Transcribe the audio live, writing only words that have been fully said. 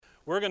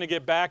we're going to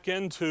get back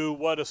into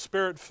what a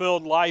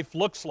Spirit-filled life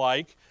looks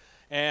like.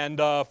 And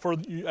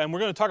we're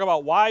going to talk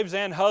about wives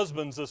and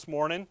husbands this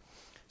morning.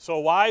 So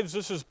wives,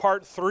 this is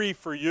part 3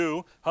 for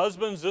you.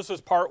 Husbands, this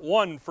is part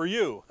 1 for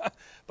you.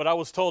 But I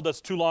was told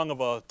that's too long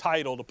of a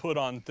title to put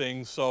on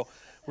things, so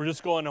we're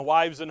just going to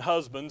wives and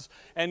husbands.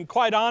 And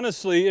quite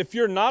honestly, if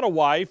you're not a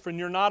wife and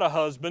you're not a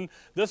husband,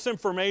 this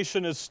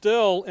information is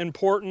still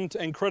important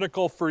and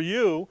critical for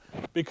you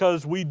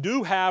because we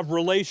do have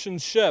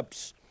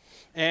relationships.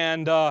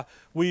 And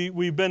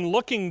we've been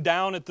looking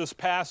down at this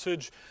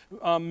passage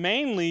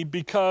mainly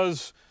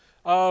because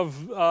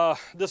of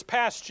this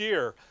past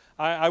year.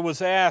 I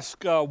was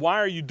asked, why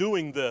are you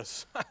doing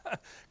this a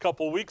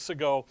couple weeks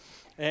ago?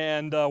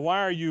 And why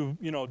are you,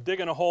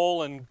 digging a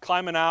hole and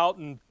climbing out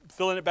and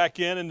filling it back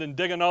in and then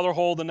dig another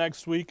hole the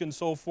next week and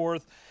so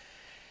forth?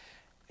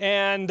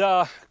 And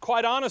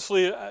quite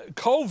honestly,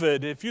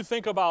 COVID, if you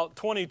think about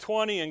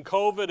 2020 and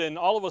COVID and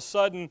all of a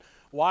sudden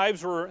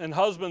wives and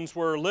husbands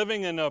were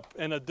living in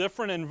a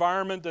different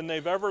environment than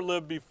they've ever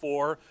lived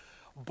before,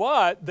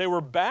 but they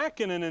were back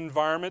in an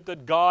environment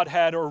that God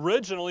had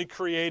originally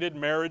created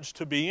marriage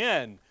to be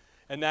in,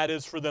 and that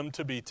is for them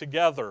to be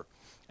together.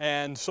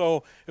 And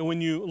so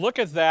when you look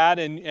at that,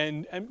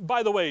 and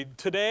by the way,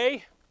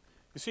 today,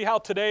 you see how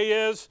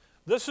today is?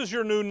 This is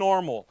your new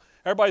normal.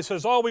 Everybody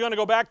says, oh, we're going to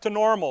go back to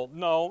normal.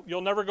 No,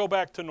 you'll never go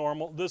back to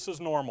normal. This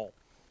is normal,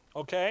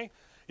 okay?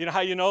 You know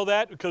how you know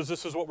that? Because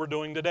this is what we're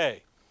doing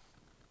today.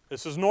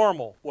 This is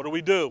normal. What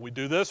do? We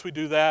do this, we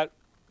do that.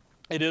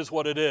 It is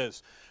what it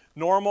is.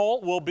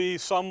 Normal will be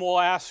some will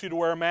ask you to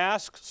wear a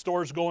mask,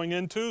 stores going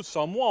into,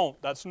 some won't.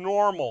 That's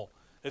normal.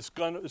 It's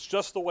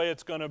just the way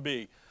it's going to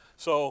be.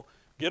 So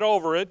get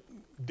over it,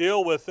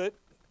 deal with it,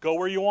 go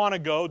where you want to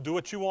go, do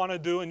what you want to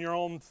do in your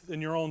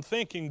own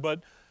thinking,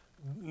 but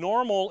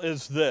normal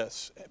is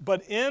this.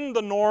 But in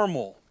the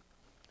normal,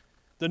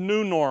 the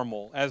new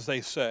normal, as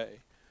they say,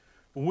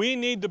 we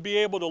need to be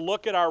able to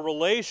look at our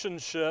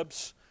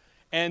relationships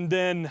and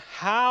then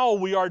how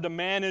we are to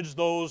manage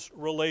those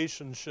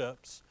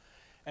relationships.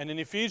 And in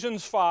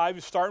Ephesians 5,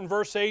 you start in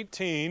verse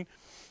 18,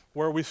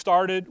 where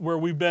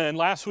we've been.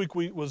 Last week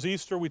was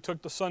Easter. We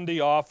took the Sunday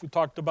off. We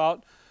talked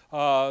about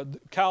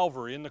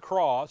Calvary and the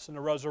cross and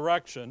the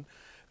resurrection.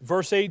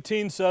 Verse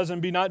 18 says,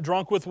 and be not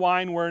drunk with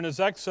wine wherein is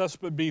excess,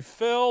 but be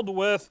filled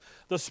with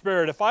the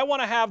Spirit. If I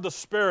want to have the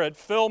Spirit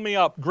fill me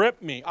up,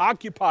 grip me,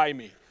 occupy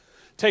me,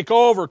 take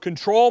over,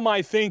 control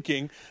my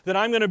thinking, then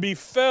I'm going to be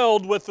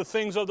filled with the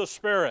things of the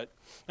Spirit.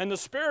 And the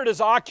Spirit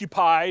is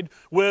occupied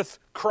with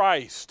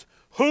Christ,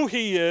 who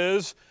He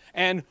is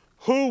and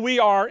who we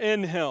are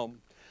in Him.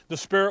 The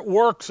Spirit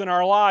works in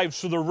our lives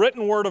through the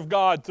written Word of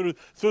God, through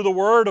the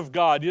Word of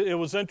God. It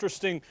was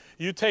interesting,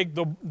 you take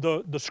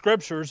the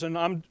Scriptures, and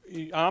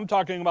I'm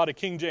talking about a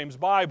King James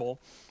Bible,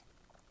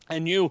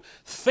 and you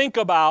think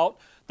about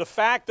the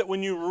fact that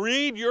when you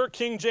read your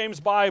King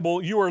James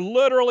Bible, you are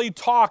literally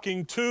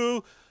talking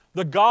to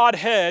the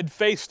Godhead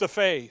face to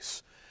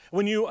face.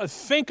 When you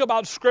think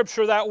about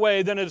Scripture that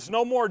way, then it's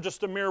no more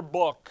just a mere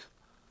book.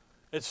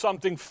 It's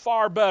something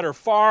far better,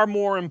 far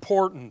more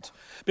important,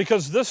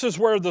 because this is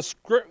where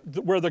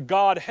the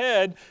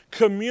Godhead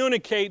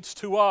communicates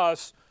to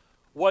us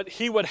what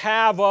He would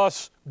have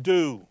us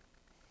do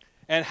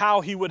and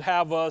how He would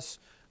have us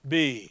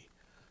be.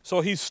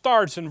 So He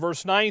starts in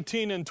verse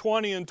 19 and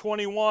 20 and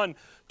 21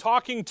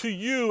 talking to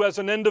you as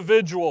an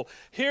individual.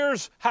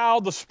 Here's how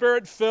the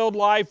Spirit-filled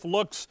life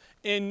looks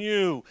in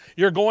you.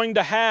 You're going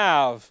to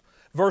have,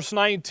 verse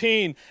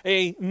 19,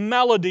 a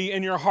melody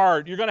in your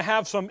heart. You're going to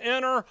have some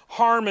inner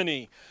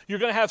harmony. You're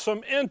going to have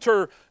some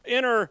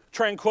inner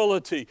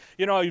tranquility.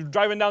 You're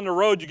driving down the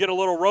road, you get a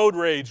little road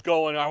rage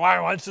going. Why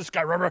wants this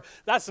guy rubber?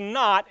 That's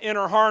not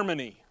inner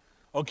harmony,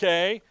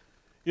 okay?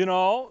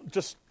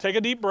 Just take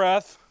a deep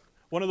breath.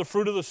 One of the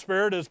fruit of the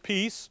Spirit is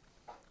peace.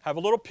 Have a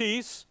little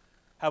peace.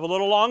 Have a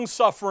little long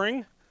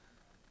suffering,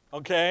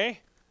 okay?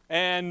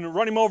 And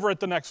run him over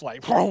at the next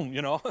light.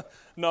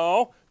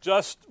 No,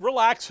 just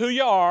relax who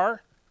you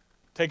are,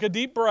 take a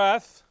deep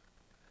breath,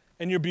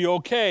 and you'll be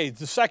okay.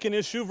 The second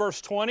issue,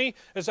 verse 20,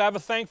 is to have a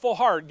thankful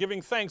heart,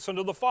 giving thanks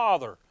unto the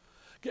Father.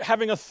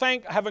 Having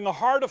a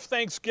heart of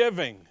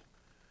thanksgiving.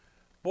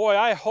 Boy,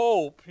 I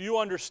hope you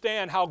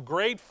understand how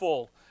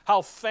grateful,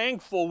 how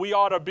thankful we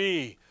ought to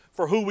be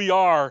for who we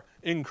are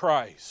in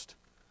Christ.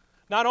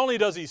 Not only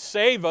does He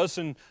save us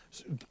and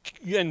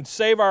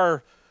save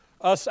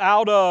us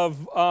out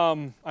of,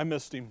 I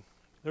missed him.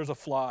 There's a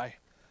fly.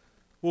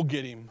 We'll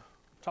get him.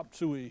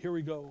 Tapsui, here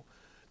we go.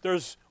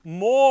 There's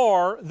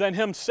more than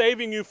Him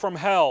saving you from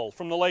hell,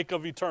 from the lake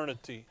of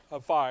eternity,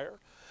 of fire.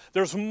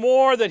 There's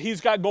more that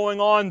He's got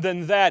going on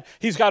than that.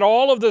 He's got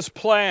all of this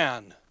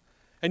plan,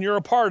 and you're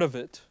a part of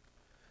it.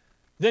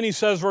 Then He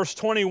says, verse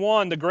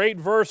 21, the great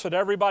verse that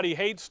everybody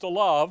hates to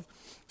love,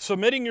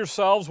 submitting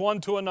yourselves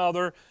one to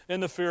another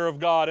in the fear of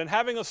God, and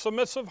having a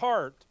submissive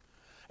heart,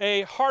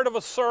 a heart of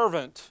a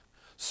servant,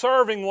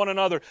 serving one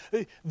another.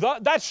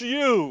 That's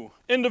you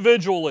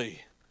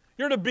individually.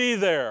 You're to be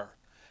there.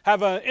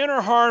 Have an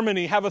inner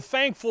harmony, have a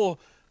thankful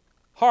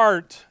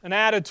heart, an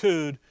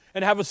attitude,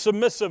 and have a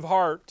submissive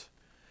heart.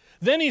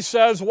 Then he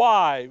says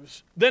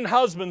wives, then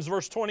husbands,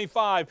 verse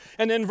 25,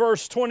 and then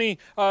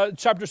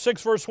chapter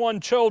 6, verse 1,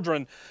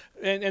 children,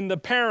 and the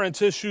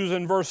parents' issues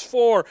in verse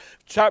 4,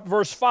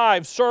 verse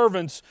 5,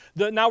 servants.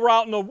 Now we're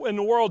out in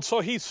the world.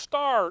 So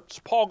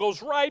Paul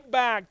goes right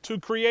back to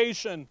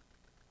creation.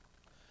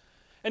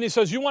 And he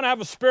says, you want to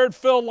have a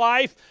Spirit-filled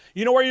life?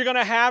 You know where you're going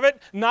to have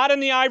it? Not in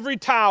the ivory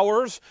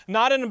towers,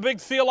 not in the big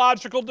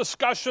theological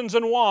discussions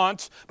and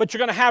wants, but you're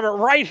going to have it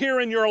right here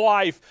in your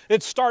life.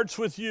 It starts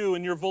with you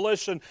and your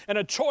volition and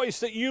a choice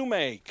that you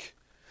make.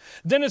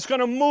 Then it's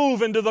going to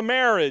move into the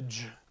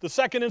marriage, the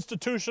second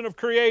institution of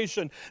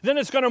creation. Then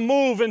it's going to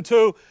move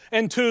into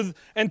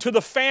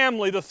the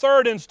family, the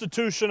third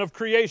institution of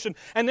creation.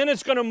 And then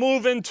it's going to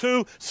move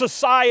into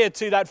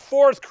society, that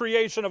fourth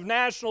creation of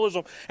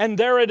nationalism. And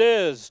there it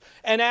is.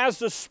 And as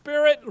the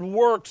Spirit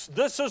works,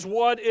 this is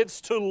what it's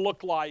to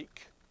look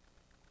like.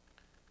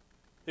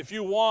 If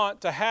you want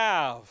to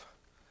have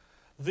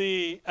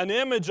an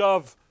image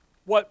of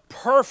what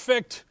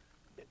perfect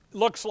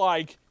looks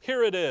like,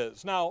 here it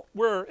is. Now,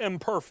 we're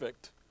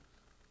imperfect,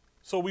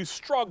 so we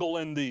struggle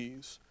in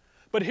these.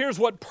 But here's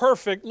what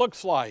perfect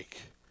looks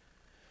like.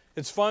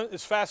 It's fun,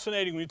 it's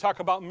fascinating when you talk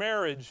about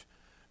marriage.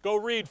 Go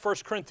read 1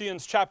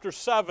 Corinthians chapter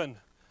 7.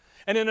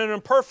 And in an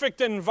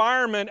imperfect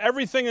environment,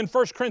 everything in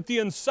 1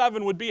 Corinthians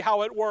 7 would be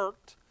how it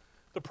worked.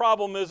 The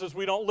problem is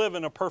we don't live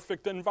in a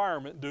perfect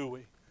environment, do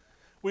we?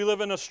 We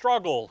live in a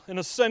struggle, in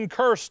a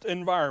sin-cursed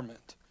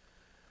environment.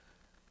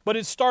 But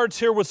it starts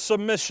here with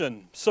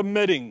submission,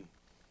 submitting.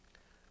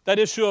 That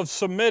issue of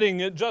submitting,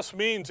 it just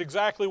means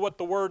exactly what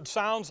the word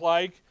sounds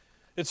like.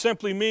 It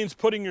simply means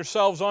putting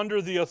yourselves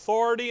under the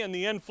authority and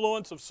the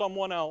influence of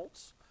someone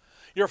else.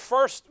 Your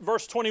first,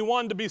 verse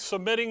 21, to be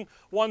submitting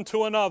one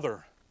to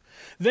another.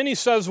 Then he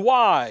says,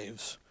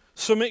 wives,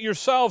 submit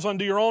yourselves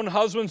unto your own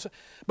husbands.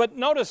 But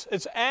notice,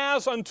 it's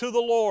as unto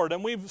the Lord.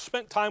 And we've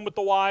spent time with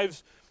the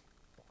wives.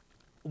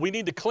 We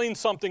need to clean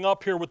something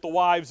up here with the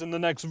wives in the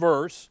next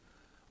verse.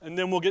 And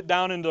then we'll get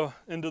down into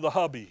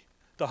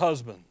the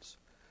husbands.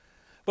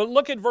 But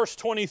look at verse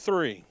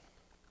 23.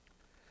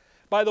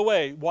 By the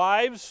way,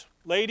 wives,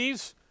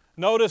 ladies,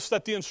 notice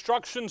that the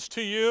instructions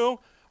to you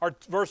are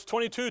verse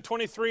 22,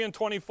 23, and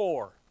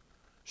 24.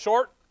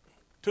 Short,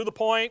 to the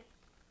point,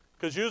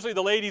 because usually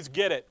the ladies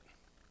get it.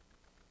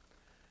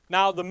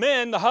 Now the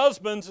men, the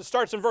husbands, it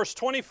starts in verse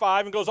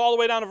 25 and goes all the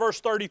way down to verse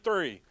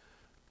 33.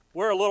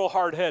 We're a little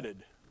hard-headed.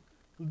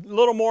 A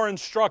little more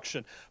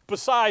instruction.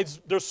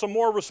 Besides, there's some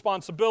more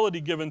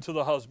responsibility given to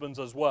the husbands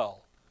as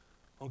well.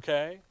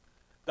 Okay?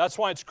 That's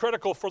why it's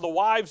critical for the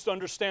wives to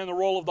understand the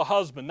role of the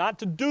husband. Not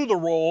to do the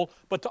role,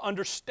 but to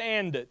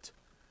understand it.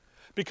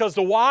 Because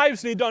the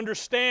wives need to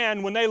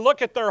understand when they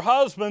look at their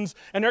husbands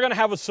and they're going to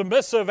have a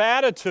submissive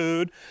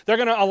attitude, they're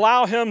going to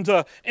allow him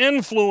to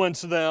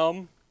influence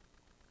them,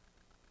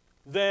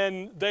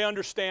 then they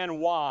understand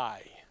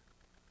why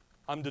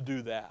I'm to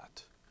do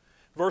that.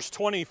 Verse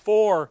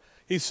 24,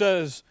 he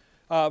says,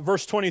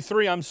 verse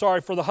 23,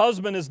 for the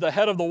husband is the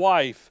head of the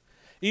wife,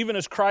 even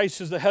as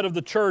Christ is the head of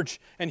the church,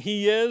 and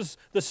he is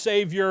the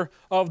Savior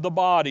of the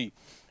body.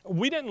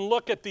 We didn't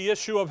look at the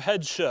issue of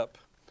headship,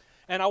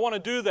 and I want to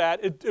do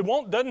that. It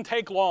doesn't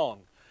take long.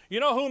 You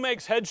know who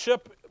makes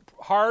headship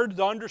hard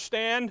to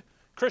understand?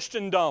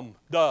 Christendom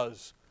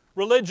does.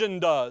 Religion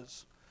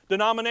does.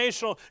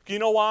 Denominational. You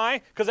know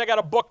why? Because they got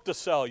a book to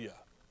sell you.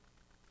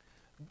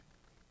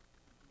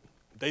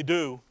 They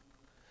do.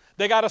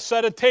 They got a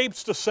set of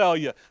tapes to sell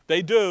you.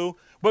 They do.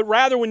 But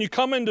rather, when you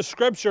come into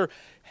Scripture,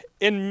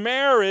 in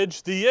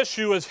marriage, the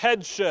issue is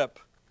headship.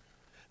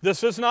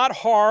 This is not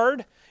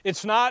hard.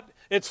 It's not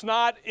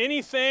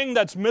anything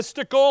that's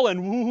mystical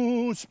and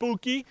woo-hoo,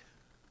 spooky.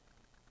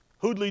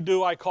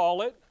 Hoodly-doo, I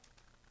call it.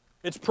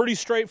 It's pretty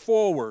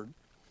straightforward.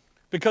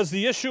 Because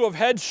the issue of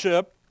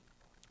headship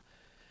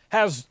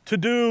has to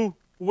do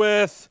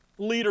with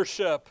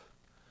leadership.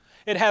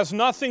 It has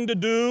nothing to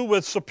do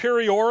with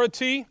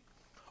superiority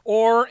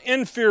or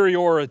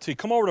inferiority.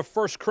 Come over to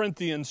 1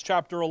 Corinthians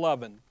chapter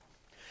 11.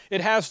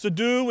 It has to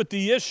do with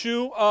the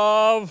issue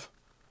of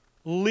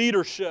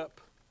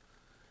leadership.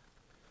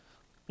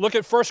 Look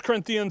at 1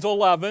 Corinthians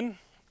 11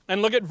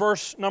 and look at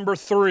verse number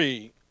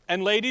 3.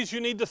 And ladies,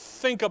 you need to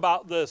think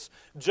about this.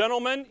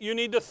 Gentlemen, you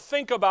need to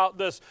think about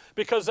this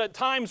because at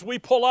times we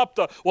pull up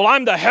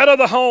I'm the head of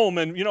the home,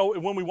 and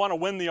when we want to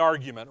win the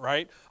argument,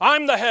 right?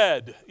 I'm the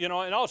head, and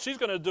all she's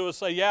going to do is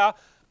say, yeah,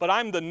 but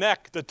I'm the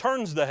neck that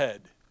turns the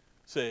head.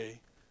 See,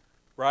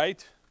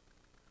 right?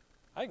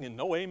 I get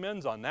no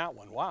amens on that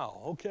one.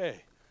 Wow,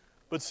 okay.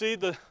 But see,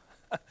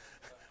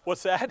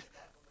 what's that?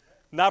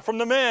 Not from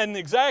the men,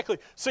 exactly.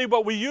 See,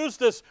 but we use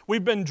this,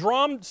 we've been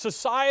drummed,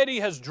 society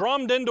has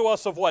drummed into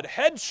us of what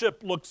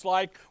headship looks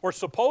like or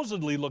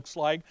supposedly looks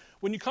like.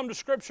 When you come to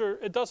Scripture,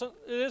 it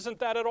isn't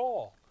that at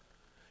all.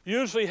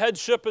 Usually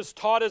headship is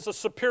taught as a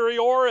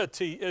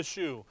superiority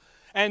issue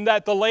and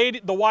that the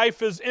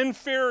wife is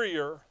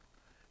inferior.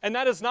 And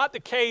that is not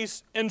the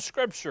case in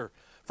Scripture.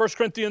 1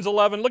 Corinthians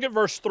 11, look at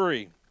verse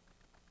 3.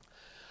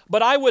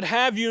 But I would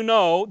have you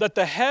know that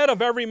the head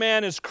of every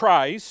man is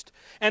Christ,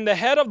 and the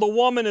head of the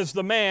woman is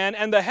the man,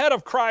 and the head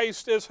of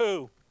Christ is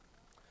who?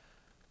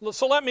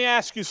 So let me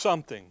ask you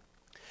something.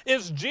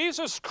 Is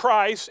Jesus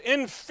Christ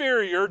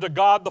inferior to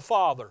God the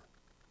Father?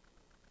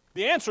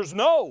 The answer is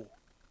no.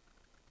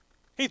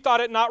 He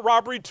thought it not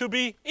robbery to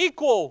be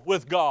equal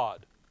with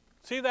God.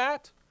 See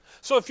that?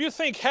 So if you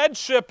think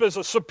headship is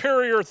a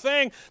superior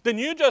thing, then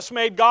you just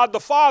made God the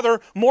Father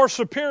more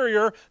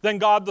superior than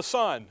God the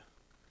Son.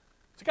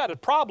 We got a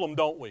problem,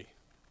 don't we?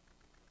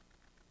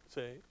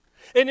 See?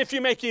 And if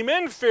you make him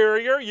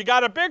inferior, you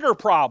got a bigger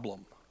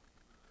problem.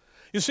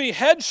 You see,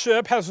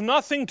 headship has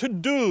nothing to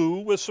do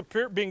with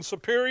being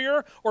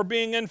superior or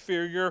being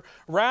inferior.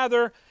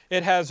 Rather,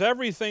 it has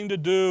everything to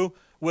do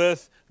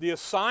with the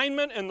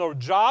assignment and the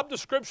job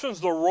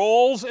descriptions, the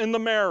roles in the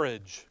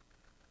marriage.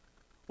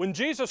 When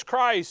Jesus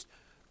Christ,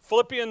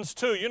 Philippians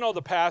 2, you know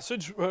the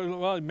passage.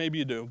 Well, maybe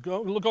you do.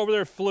 Go look over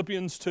there,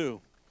 Philippians 2.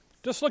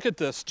 Just look at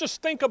this.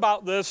 Just think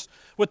about this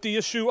with the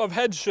issue of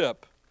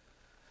headship.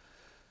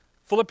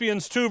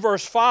 Philippians 2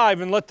 verse 5,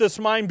 and let this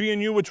mind be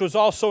in you which was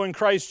also in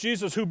Christ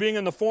Jesus, who being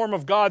in the form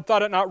of God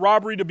thought it not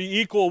robbery to be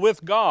equal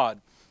with God.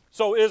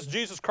 So is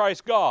Jesus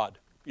Christ God?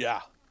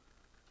 Yeah.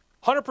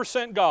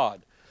 100%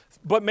 God.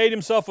 But made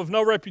himself of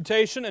no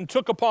reputation, and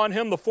took upon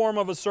him the form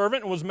of a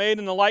servant, and was made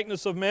in the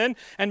likeness of men,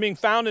 and being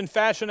found in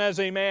fashion as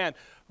a man.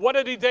 What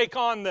did he take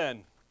on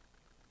then?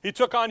 He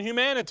took on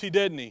humanity,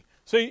 didn't he?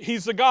 See,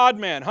 he's the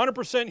God-man.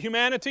 100%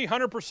 humanity,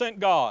 100%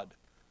 God.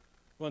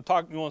 You want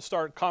to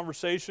start a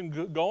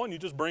conversation going, you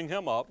just bring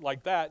him up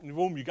like that, and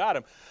boom, you got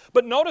him.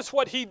 But notice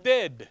what he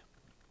did.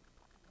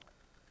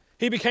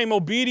 He became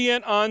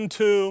obedient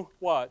unto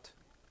what?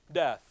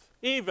 Death.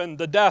 Even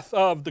the death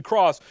of the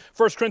cross.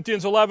 1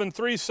 Corinthians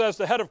 11:3 says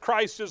the head of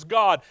Christ is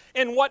God.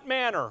 In what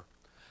manner?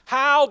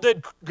 How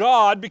did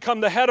God become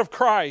the head of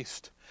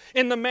Christ?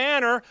 In the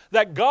manner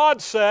that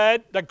God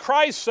said, that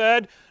Christ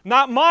said,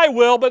 not my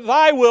will, but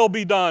thy will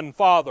be done,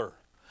 Father.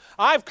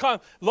 I've come,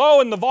 lo,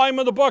 in the volume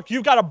of the book,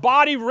 you've got a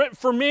body written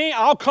for me.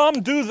 I'll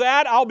come do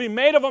that. I'll be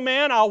made of a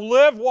man. I'll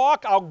live,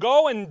 walk. I'll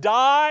go and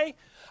die.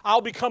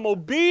 I'll become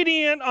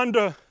obedient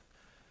unto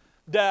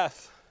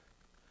death.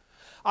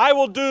 I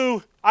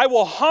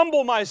will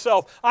humble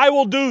myself. I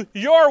will do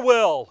your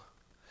will.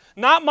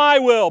 Not my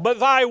will, but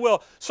thy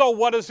will. So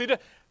what does he do?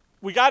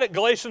 We got it,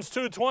 Galatians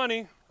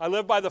 2:20. I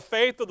live by the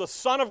faith of the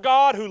Son of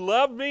God who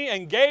loved me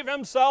and gave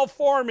himself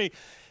for me.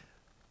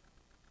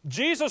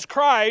 Jesus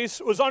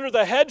Christ was under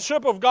the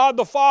headship of God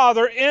the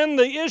Father in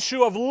the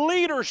issue of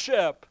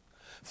leadership.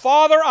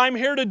 Father, I'm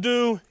here to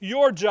do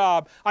your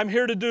job. I'm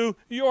here to do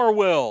your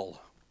will.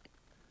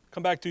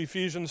 Come back to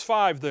Ephesians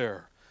 5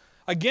 there.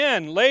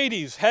 Again,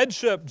 ladies,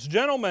 headship,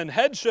 gentlemen,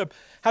 headship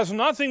has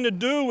nothing to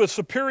do with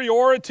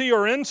superiority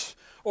or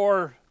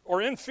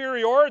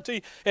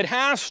inferiority. It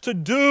has to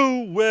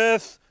do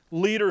with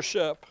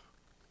leadership.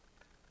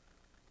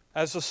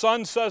 As the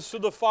Son says to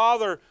the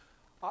Father,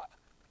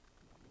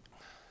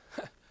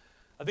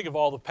 I think of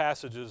all the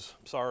passages,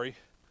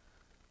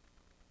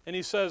 and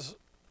he says,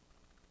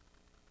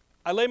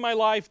 I lay my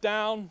life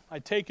down, I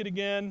take it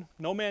again,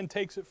 no man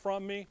takes it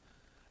from me.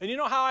 And you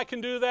know how I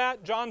can do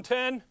that, John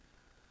 10?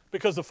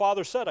 Because the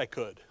Father said I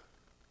could.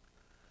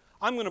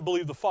 I'm going to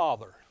believe the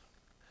Father.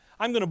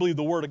 I'm going to believe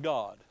the Word of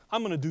God.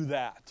 I'm going to do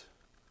that.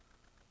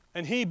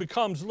 And he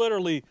becomes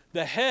literally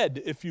the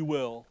head, if you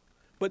will,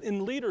 but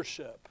in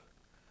leadership.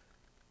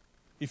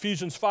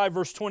 Ephesians 5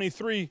 verse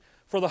 23,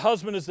 for the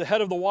husband is the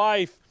head of the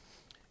wife,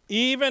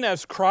 even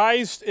as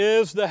Christ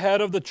is the head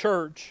of the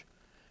church,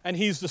 and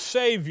he's the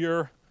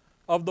Savior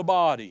of the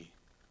body.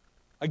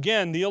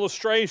 Again, the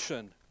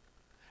illustration.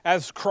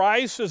 As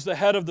Christ is the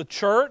head of the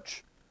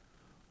church,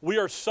 we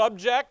are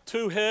subject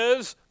to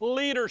his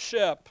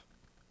leadership,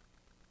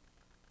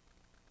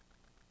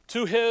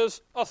 to his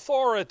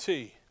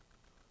authority.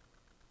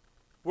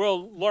 We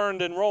will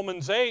learn in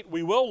Romans 8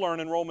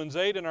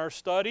 in our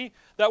study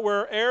that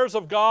we're heirs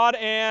of God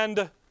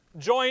and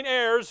joint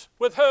heirs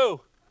with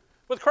who?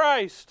 With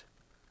Christ.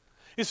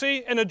 You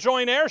see, in a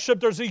joint heirship,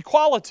 there's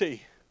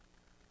equality.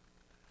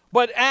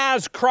 But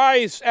as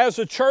Christ, as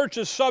the church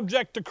is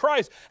subject to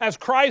Christ, as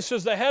Christ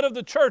is the head of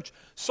the church,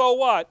 so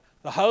what?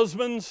 The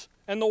husbands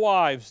and the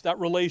wives, that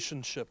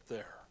relationship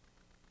there.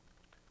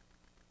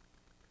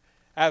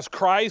 As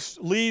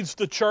Christ leads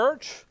the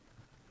church,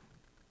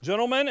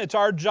 gentlemen, it's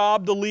our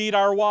job to lead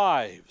our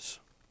wives.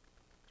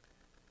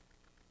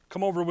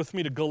 Come over with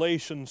me to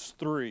Galatians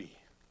 3.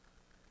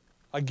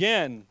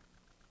 Again,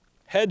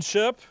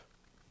 headship,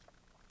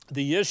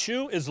 the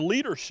issue is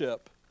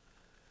leadership.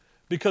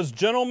 Because,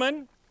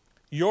 gentlemen,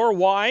 your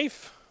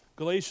wife,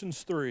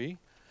 Galatians 3,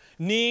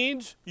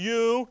 needs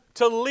you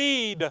to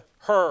lead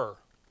her.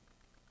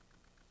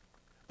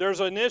 There's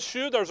an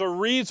issue, there's a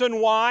reason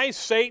why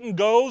Satan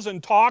goes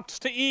and talks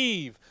to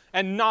Eve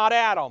and not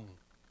Adam.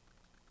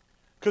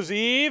 Because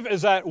Eve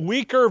is that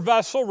weaker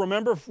vessel.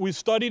 Remember, we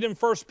studied in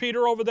 1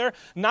 Peter over there.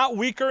 Not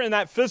weaker in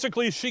that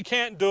physically she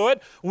can't do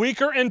it.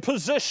 Weaker in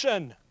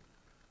position.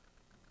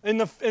 In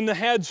the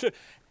head.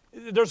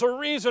 There's a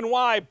reason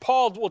why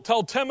Paul will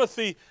tell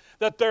Timothy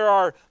that there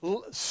are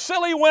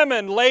silly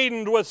women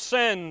laden with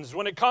sins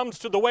when it comes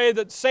to the way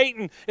that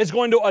Satan is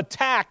going to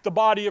attack the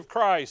body of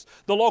Christ.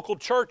 The local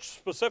church,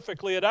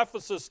 specifically at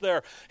Ephesus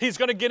there, he's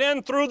going to get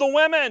in through the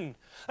women.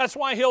 That's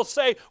why he'll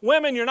say,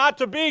 women, you're not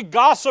to be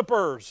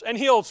gossipers. And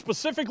he'll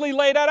specifically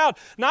lay that out.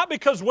 Not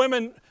because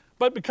women,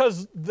 but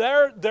because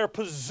their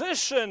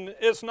position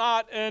is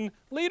not in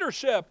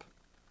leadership.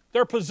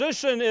 Their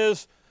position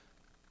is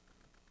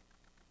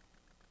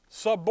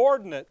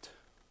subordinate,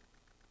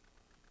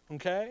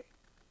 okay,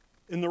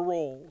 in the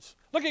roles.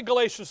 Look at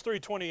Galatians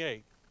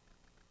 3:28.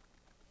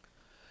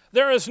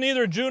 There is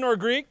neither Jew nor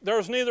Greek, there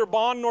is neither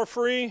bond nor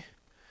free,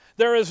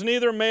 there is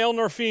neither male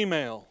nor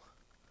female,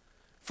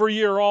 for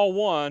ye are all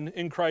one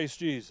in Christ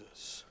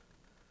Jesus.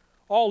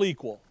 All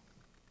equal.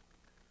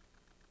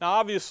 Now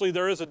obviously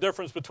there is a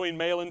difference between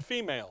male and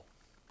female.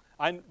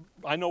 I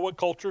know what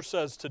culture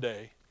says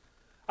today.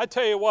 I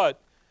tell you what,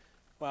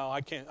 well,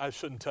 I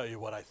shouldn't tell you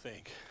what I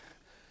think.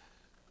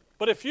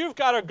 But if you've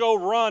got to go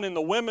run in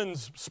the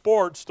women's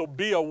sports to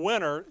be a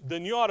winner,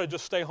 then you ought to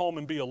just stay home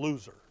and be a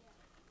loser.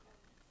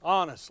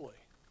 Honestly.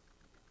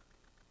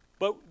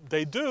 But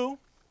they do.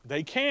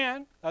 They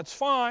can. That's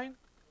fine.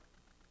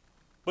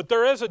 But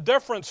there is a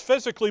difference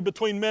physically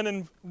between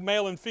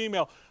male and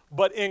female.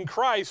 But in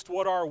Christ,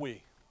 what are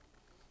we?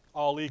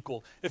 All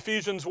equal.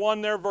 Ephesians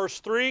 1 there,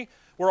 verse 3,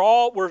 we're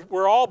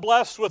all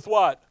blessed with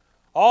what?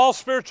 All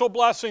spiritual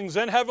blessings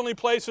in heavenly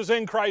places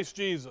in Christ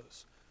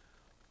Jesus.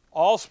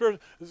 All spirit.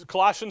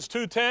 Colossians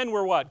 2:10,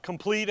 we're what?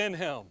 Complete in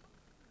Him.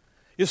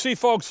 You see,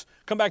 folks,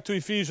 come back to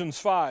Ephesians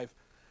 5.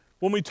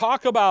 When we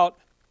talk about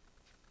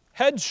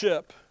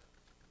headship,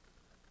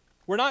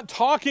 we're not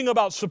talking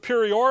about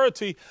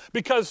superiority,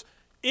 because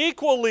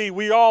equally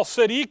we all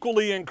sit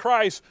equally in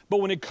Christ,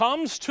 but when it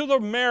comes to the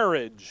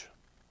marriage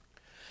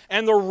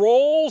and the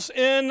roles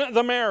in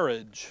the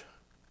marriage,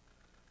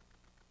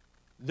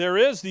 there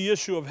is the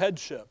issue of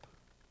headship,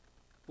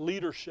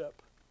 leadership.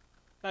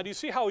 Now, do you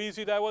see how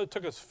easy that was? It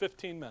took us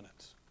 15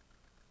 minutes.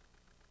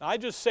 Now, I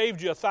just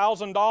saved you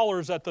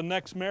 $1,000 at the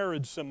next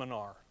marriage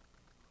seminar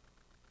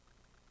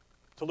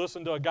to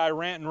listen to a guy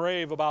rant and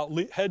rave about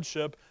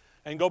headship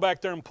and go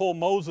back there and pull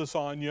Moses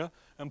on you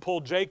and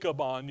pull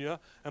Jacob on you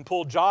and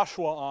pull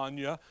Joshua on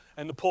you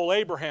and to pull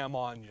Abraham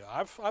on you.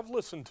 I've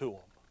listened to him.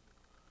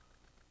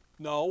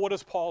 No, what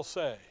does Paul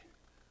say?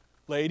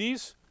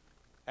 Ladies,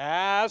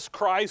 as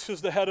Christ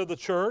is the head of the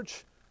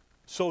church,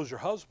 so is your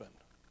husband.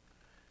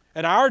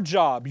 And our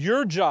job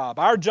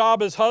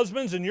as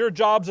husbands and your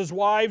jobs as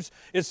wives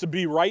is to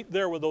be right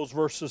there where those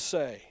verses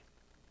say.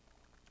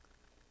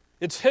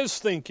 It's his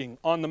thinking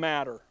on the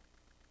matter.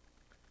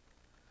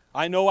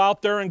 I know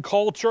out there in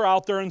culture,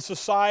 out there in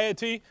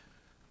society,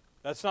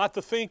 that's not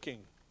the thinking.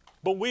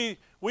 But we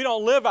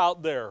don't live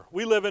out there.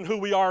 We live in who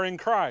we are in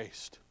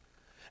Christ.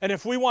 And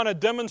if we want to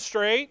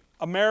demonstrate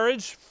a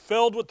marriage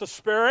filled with the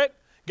Spirit,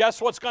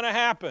 guess what's going to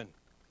happen?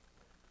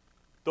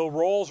 The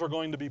roles are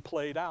going to be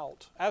played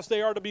out as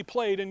they are to be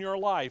played in your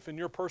life, in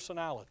your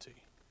personality.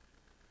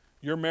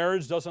 Your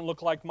marriage doesn't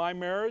look like my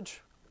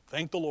marriage?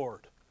 Thank the Lord.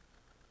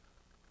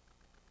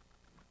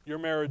 Your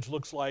marriage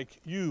looks like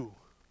you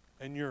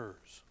and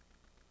yours.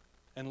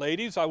 And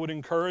ladies, I would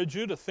encourage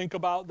you to think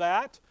about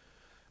that,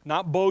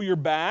 not bow your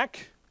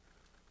back.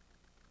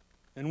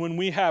 And when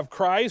we have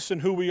Christ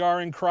and who we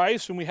are in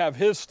Christ, and we have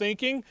His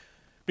thinking,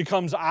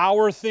 becomes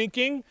our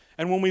thinking,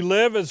 and when we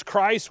live as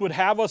Christ would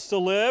have us to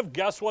live,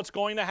 guess what's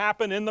going to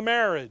happen in the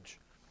marriage?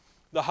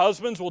 The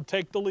husbands will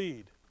take the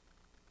lead.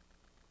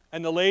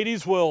 And the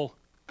ladies will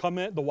come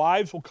in, the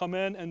wives will come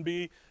in and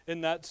be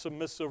in that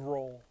submissive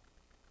role.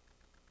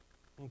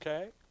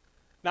 Okay?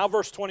 Now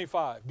verse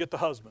 25. Get the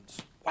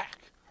husbands. Whack.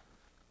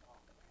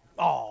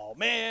 Oh,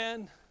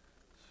 man.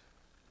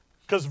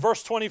 Because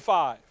verse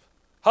 25.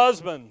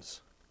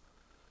 Husbands,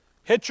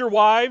 hit your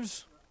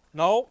wives?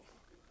 No.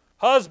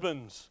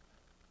 Husbands,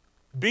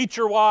 beat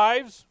your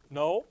wives?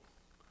 No.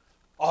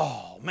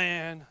 Oh,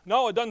 man.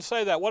 No, it doesn't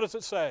say that. What does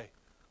it say?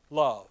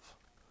 Love.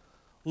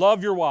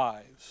 Love your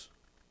wives.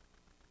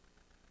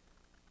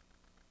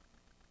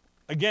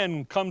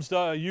 Again, comes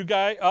to you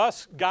guys,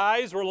 us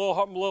guys, we're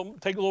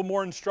take a little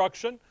more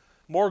instruction,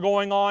 more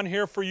going on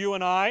here for you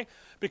and I,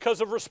 because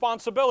of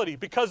responsibility,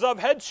 because of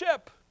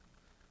headship,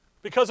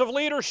 because of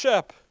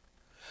leadership.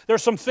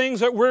 There's some things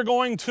that we're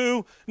going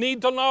to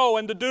need to know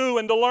and to do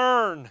and to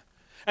learn,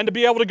 and to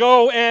be able to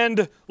go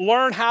and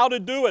learn how to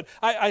do it.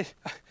 I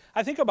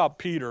think about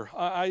Peter.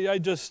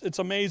 It's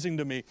amazing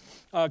to me.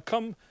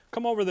 Come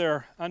over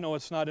there. I know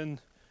it's not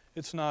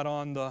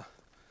on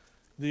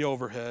the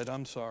overhead.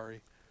 I'm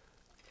sorry.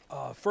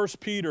 1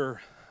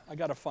 Peter, I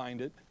got to find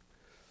it.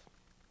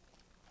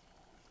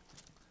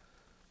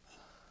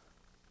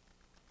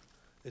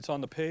 It's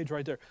on the page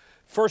right there.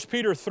 1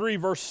 Peter 3,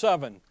 verse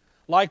 7.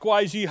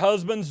 Likewise, ye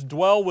husbands,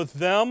 dwell with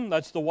them,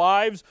 that's the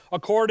wives,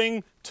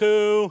 according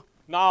to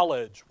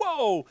knowledge.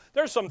 Whoa,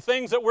 there's some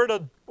things that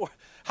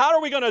how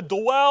are we going to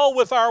dwell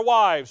with our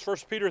wives? 1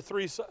 Peter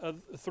 3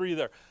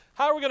 there.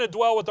 How are we going to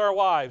dwell with our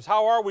wives?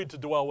 How are we to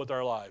dwell with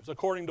our lives?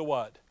 According to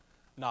what?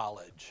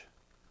 Knowledge.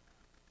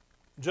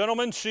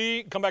 Gentlemen,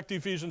 come back to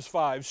Ephesians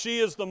 5. She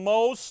is the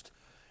most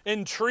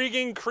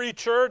intriguing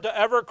creature to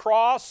ever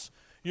cross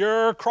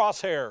your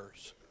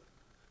crosshairs.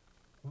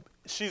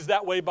 She's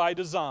that way by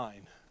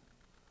design.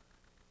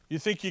 You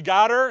think you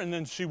got her, and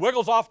then she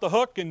wiggles off the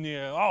hook, and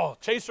you,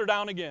 chase her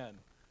down again.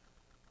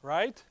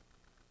 Right?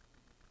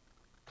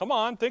 Come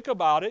on, think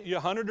about it. You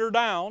hunted her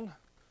down.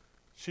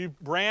 She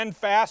ran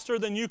faster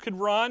than you could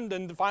run,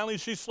 then finally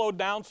she slowed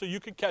down so you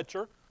could catch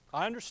her.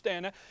 I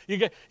understand that.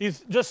 You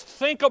just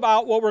think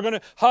about what we're going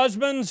to...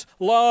 Husbands,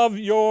 love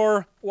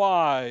your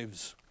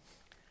wives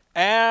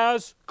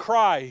as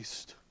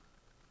Christ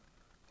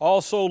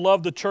also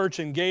loved the church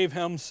and gave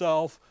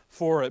himself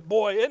for it.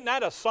 Boy, isn't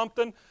that a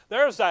something?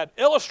 There's that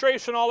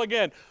illustration all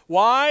again.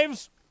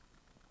 Wives,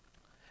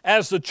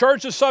 as the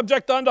church is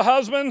subject unto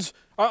husbands,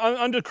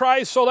 unto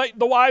Christ, so let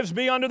the wives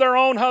be unto their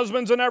own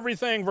husbands and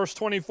everything. Verse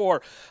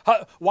 24.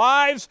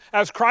 Wives,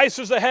 as Christ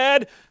is the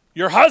head,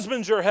 your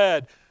husband's your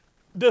head.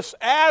 This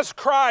as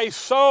Christ,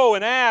 so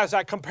and as,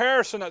 that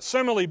comparison, that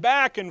simile,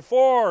 back and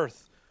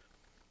forth.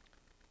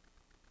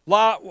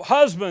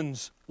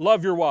 Husbands,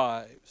 love your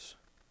wives.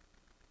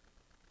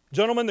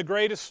 Gentlemen, the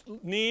greatest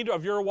need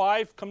of your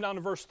wife, come down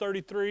to verse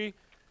 33,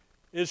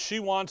 is she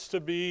wants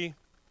to be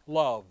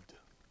loved.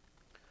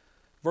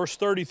 Verse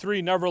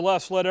 33,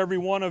 nevertheless, let every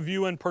one of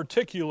you in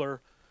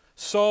particular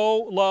so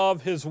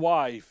love his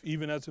wife,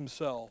 even as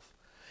himself.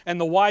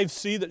 And the wives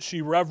see that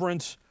she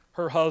reverence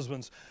her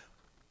husbands.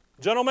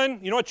 Gentlemen,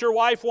 you know what your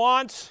wife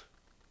wants?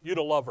 You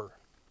to love her.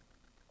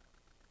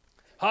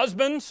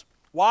 Husbands,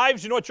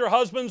 wives, you know what your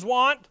husbands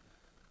want?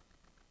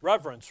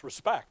 Reverence,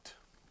 respect.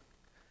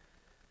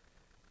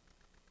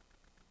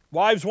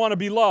 Wives want to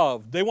be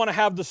loved. They want to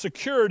have the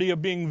security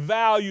of being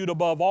valued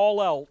above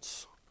all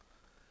else.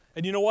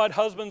 And you know what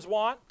husbands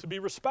want? To be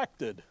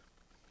respected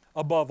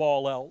above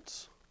all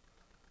else.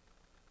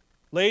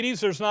 Ladies,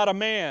 there's not a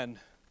man.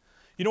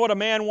 You know what a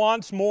man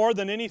wants more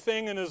than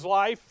anything in his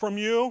life from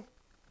you,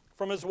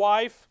 from his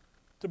wife?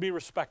 To be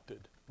respected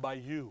by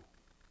you.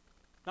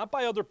 Not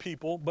by other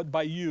people, but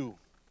by you.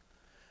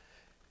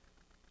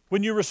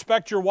 When you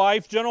respect your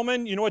wife,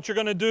 gentlemen, you know what you're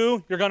going to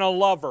do? You're going to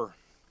love her.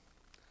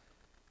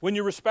 When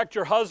you respect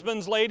your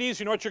husbands, ladies,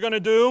 you know what you're going to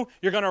do?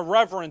 You're going to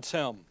reverence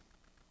him.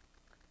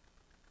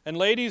 And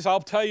ladies,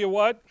 I'll tell you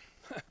what,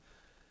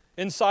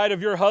 inside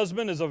of your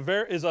husband is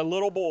a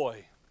little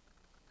boy.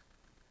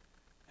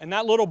 And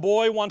that little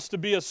boy wants to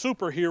be a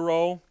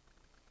superhero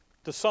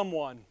to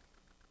someone.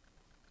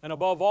 And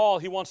above all,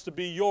 he wants to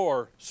be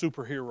your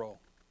superhero.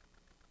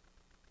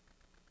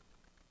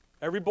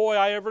 Every boy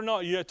I ever know,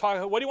 you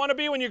talk, what do you want to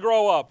be when you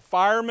grow up?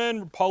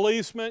 Fireman,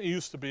 policeman? It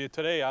used to be.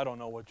 Today, I don't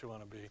know what you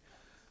want to be.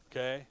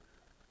 Okay?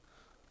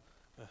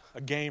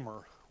 A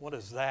gamer. What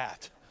is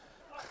that?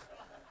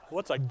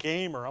 What's a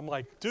gamer? I'm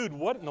like, dude,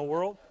 what in the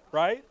world?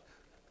 Right?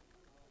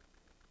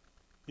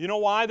 You know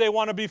why they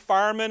want to be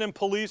firemen and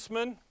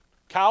policemen?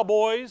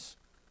 Cowboys?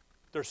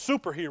 They're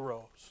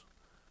superheroes.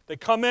 They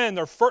come in,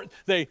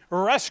 they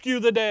rescue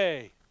the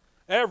day.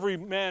 Every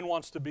man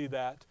wants to be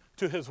that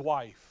to his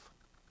wife.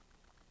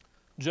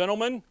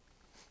 Gentlemen,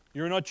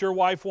 you know what your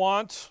wife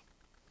wants?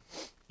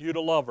 You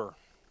to love her.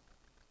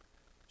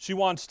 She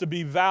wants to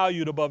be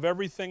valued above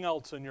everything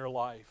else in your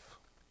life.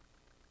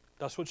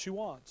 That's what she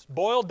wants.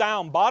 Boiled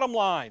down, bottom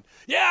line.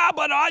 Yeah,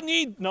 but I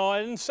need... No,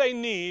 I didn't say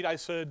need. I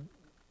said,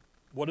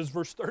 what does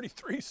verse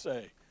 33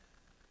 say?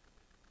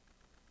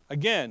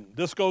 Again,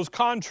 this goes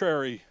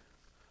contrary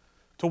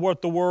to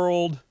what the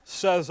world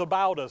says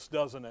about us,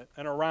 doesn't it?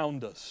 And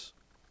around us.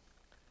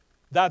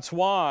 That's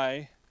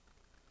why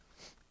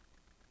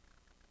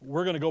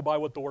we're going to go by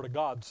what the Word of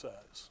God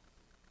says.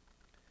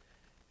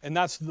 And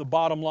that's the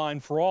bottom line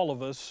for all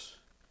of us,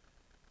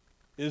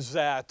 is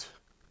that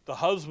the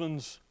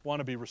husbands want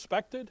to be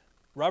respected,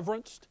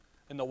 reverenced,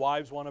 and the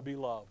wives want to be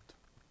loved.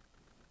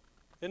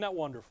 Isn't that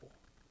wonderful?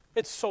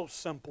 It's so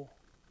simple.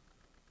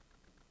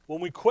 When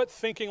we quit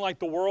thinking like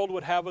the world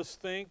would have us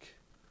think,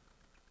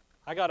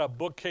 I got a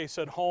bookcase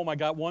at home, I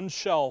got one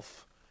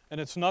shelf, and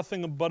it's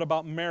nothing but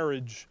about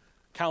marriage,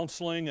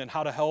 counseling, and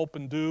how to help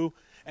and do.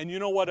 And you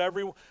know what?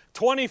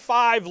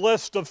 25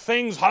 list of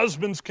things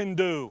husbands can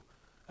do.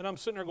 And I'm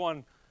sitting there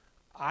going,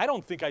 I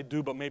don't think I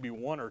do but maybe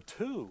one or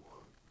two.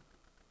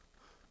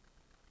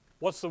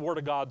 What's the Word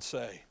of God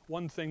say?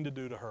 One thing to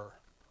do to her.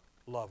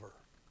 Love her.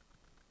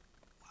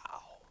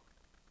 Wow.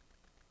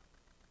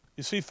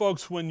 You see,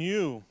 folks, when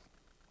you,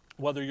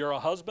 whether you're a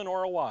husband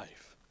or a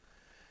wife,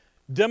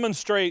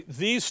 demonstrate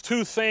these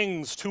two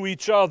things to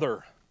each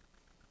other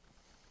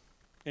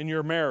in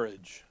your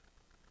marriage,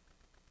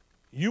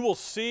 you will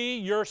see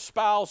your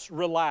spouse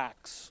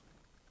relax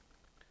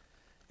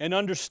and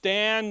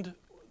understand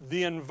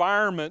the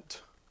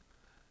environment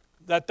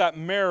that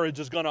marriage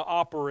is going to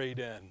operate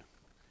in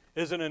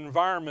is an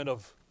environment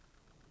of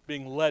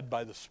being led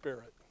by the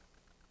Spirit.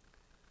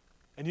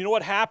 And you know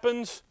what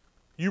happens?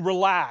 You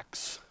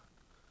relax.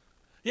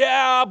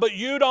 Yeah, but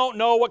you don't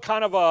know what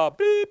kind of a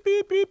beep,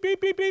 beep, beep,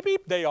 beep, beep, beep,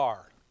 beep they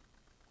are.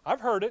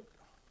 I've heard it.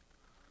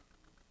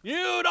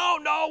 You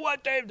don't know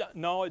what they've done.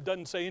 No, it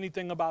doesn't say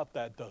anything about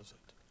that, does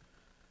it?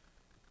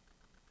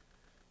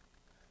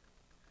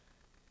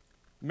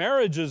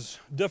 Marriage is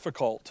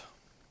difficult.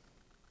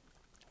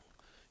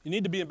 You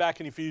need to be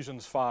back in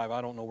Ephesians 5. I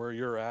don't know where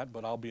you're at,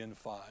 but I'll be in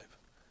 5.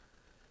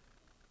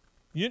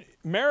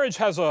 Marriage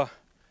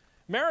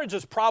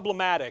is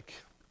problematic.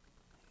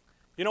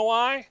 You know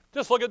why?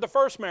 Just look at the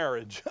first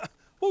marriage.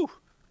 Whew,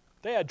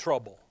 they had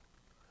trouble.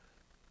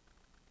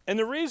 And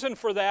the reason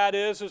for that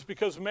is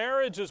because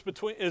marriage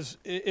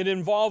it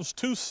involves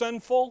two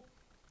sinful,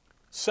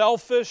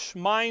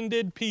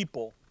 selfish-minded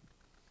people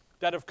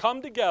that have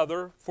come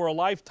together for a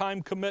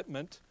lifetime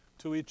commitment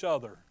to each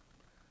other.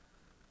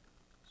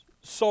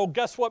 So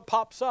guess what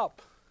pops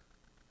up?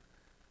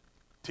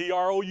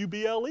 Trouble.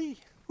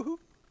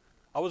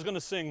 I was going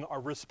to sing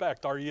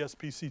Respect,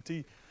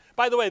 R-E-S-P-C-T.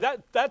 By the way,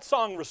 that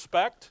song,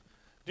 Respect,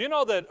 do you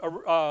know that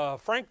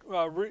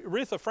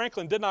Aretha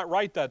Franklin did not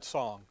write that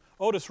song?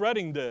 Otis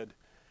Redding did.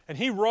 And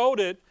he wrote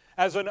it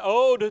as an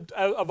ode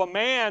of a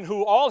man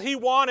who all he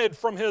wanted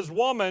from his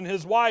woman,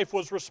 his wife,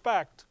 was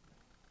respect.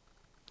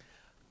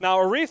 Now,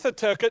 Aretha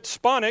took it,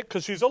 spun it,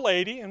 because she's a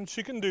lady, and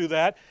she can do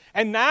that.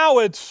 And now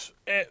it's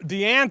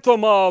the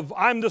anthem of,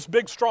 I'm this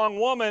big, strong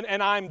woman,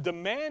 and I'm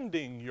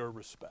demanding your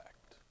respect.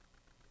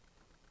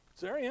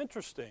 It's very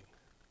interesting.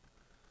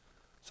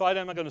 So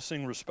I'm not going to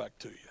sing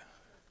Respect to you.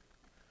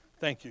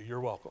 Thank you.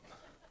 You're welcome.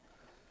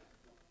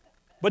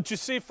 But you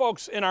see,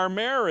 folks, in our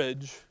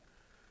marriage,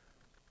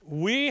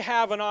 we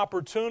have an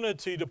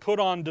opportunity to put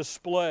on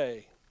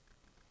display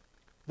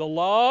the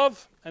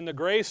love and the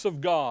grace of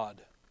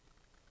God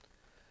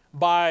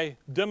by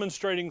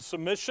demonstrating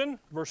submission,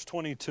 verse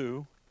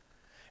 22,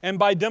 and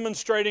by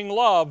demonstrating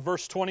love,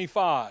 verse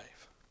 25.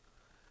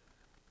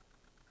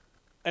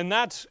 And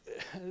that's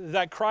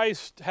that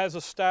Christ has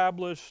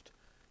established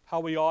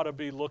how we ought to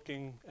be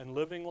looking and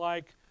living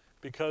like,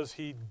 because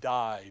He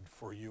died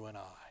for you and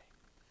I.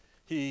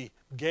 He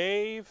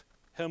gave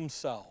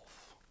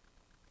Himself.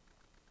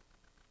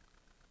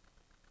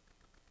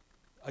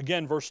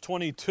 Again, verse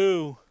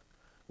 22,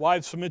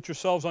 wives, submit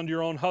yourselves unto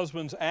your own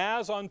husbands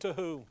as unto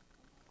who?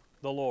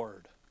 The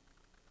Lord.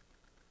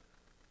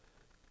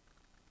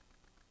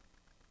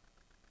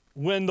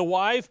 When the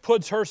wife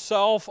puts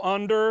herself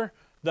under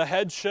the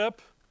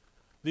headship,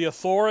 the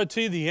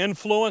authority, the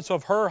influence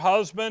of her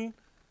husband,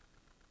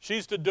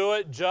 she's to do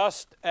it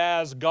just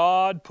as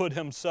God put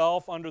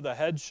Himself under the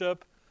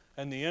headship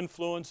and the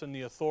influence and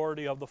the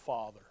authority of the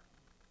Father.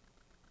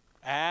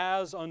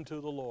 As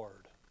unto the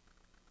Lord.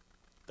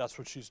 That's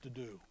what she's to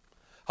do.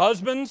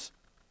 Husbands,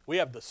 we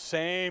have the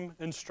same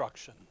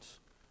instructions.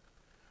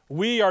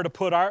 We are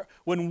to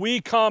when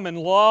we come and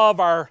love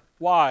our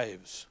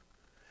wives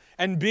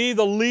and be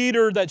the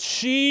leader that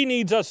she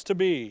needs us to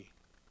be,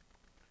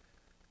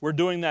 we're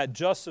doing that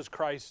just as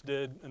Christ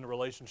did in the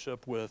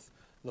relationship with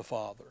the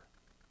Father.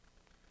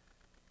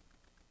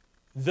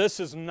 This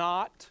is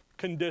not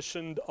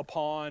conditioned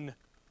upon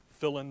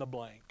fill in the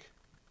blank.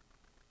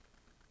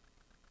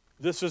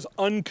 This is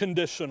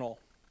unconditional.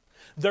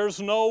 There's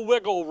no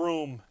wiggle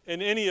room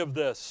in any of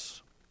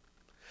this.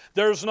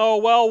 There's no,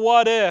 well,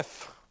 what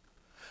if?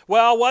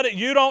 Well,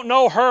 you don't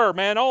know her,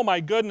 man. Oh my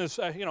goodness!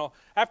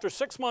 After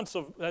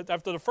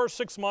the first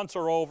 6 months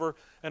are over,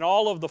 and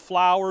all of the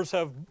flowers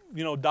have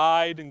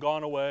died and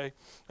gone away,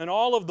 and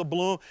all of the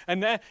bloom,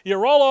 and then you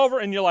roll over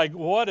and you're like,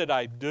 what did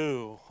I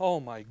do? Oh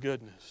my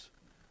goodness!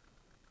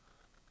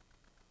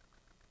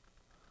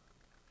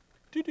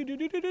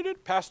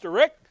 Pastor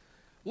Rick,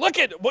 look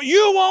at what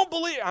you won't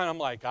believe, and I'm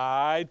like,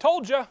 I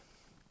told you.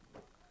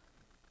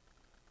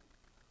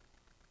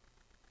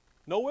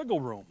 No wiggle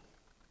room.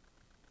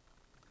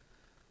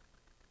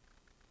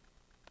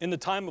 In the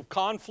time of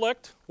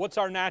conflict, what's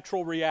our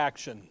natural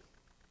reaction?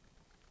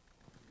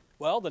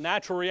 Well, the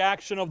natural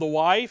reaction of the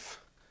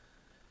wife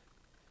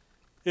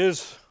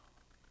is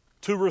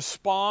to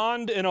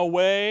respond in a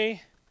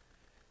way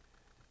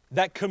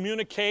that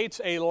communicates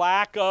a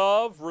lack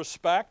of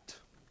respect,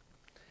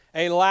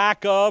 a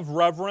lack of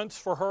reverence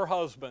for her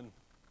husband.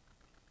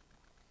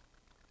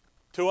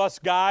 To us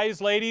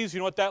guys, ladies, you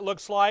know what that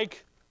looks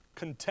like?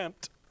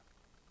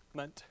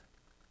 Contentment.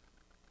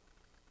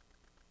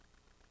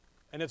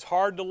 And it's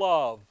hard to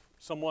love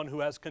someone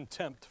who has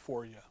contempt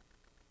for you.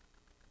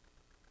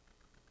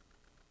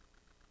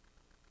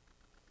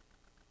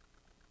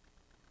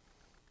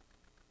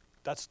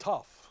 That's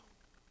tough.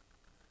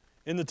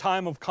 In the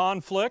time of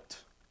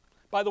conflict,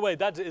 by the way,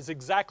 that is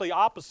exactly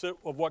opposite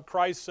of what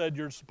Christ said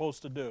you're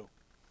supposed to do.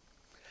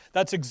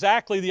 That's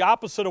exactly the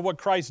opposite of what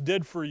Christ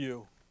did for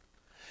you.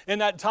 In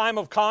that time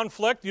of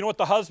conflict, you know what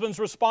the husband's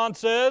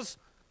response is?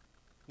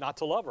 Not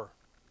to love her.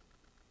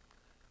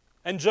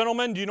 And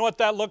gentlemen, do you know what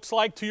that looks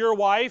like to your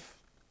wife?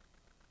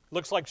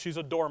 Looks like she's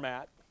a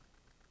doormat.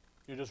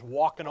 You're just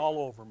walking all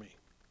over me.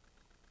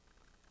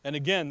 And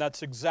again,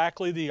 that's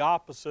exactly the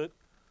opposite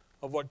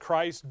of what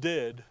Christ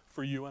did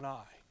for you and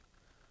I.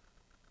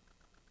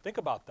 Think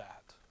about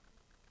that.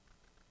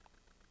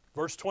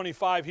 Verse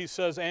 25, he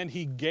says, and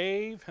He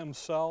gave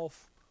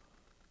Himself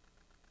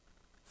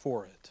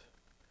for it.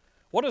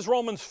 What does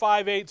Romans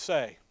 5:8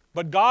 say?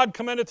 But God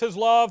commendeth His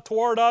love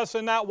toward us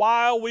in that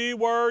while we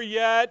were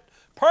yet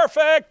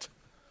perfect.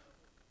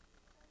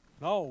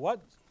 No, what?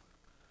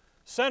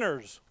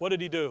 sinners, what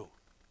did He do?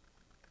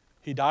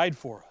 He died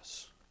for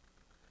us.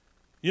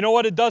 You know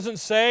what it doesn't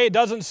say? It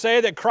doesn't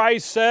say that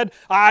Christ said,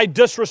 I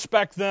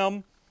disrespect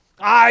them.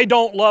 I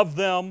don't love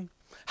them.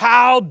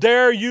 How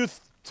dare you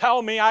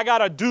tell me I got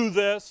to do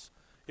this?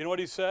 You know what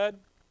He said?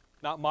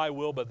 Not my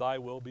will, but thy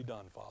will be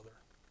done, Father.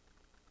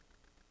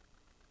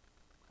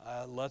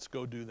 Let's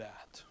go do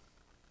that.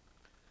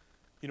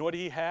 You know what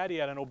He had? He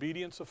had an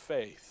obedience of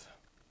faith.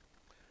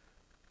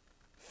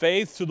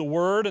 Faith to the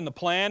Word and the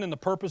plan and the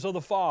purpose of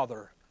the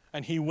Father.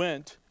 And He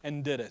went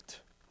and did it.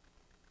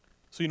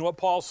 So you know what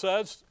Paul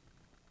says?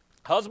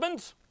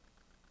 Husbands,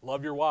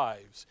 love your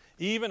wives,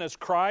 even as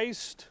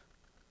Christ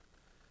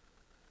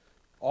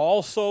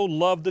also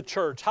loved the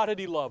church. How did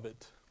He love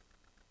it?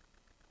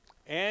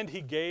 And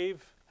He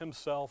gave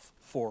Himself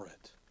for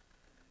it.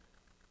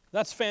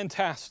 That's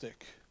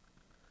fantastic.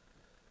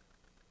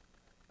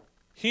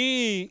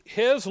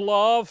 His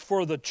love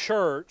for the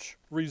church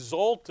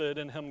resulted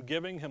in Him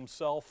giving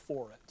Himself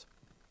for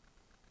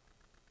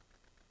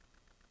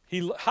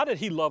it. How did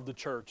He love the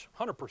church?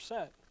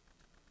 100%.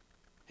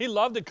 He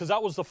loved it because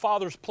that was the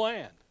Father's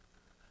plan.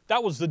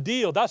 That was the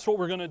deal. That's what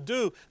we're going to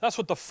do. That's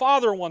what the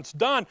Father wants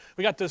done.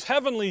 We got this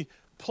heavenly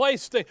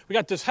place. We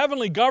got this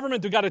heavenly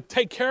government we've got to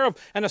take care of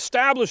and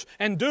establish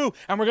and do.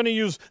 And we're going to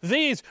use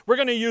these. We're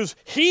going to use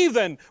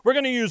heathen. We're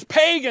going to use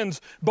pagans,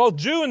 both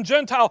Jew and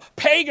Gentile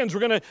pagans. We're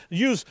going to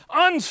use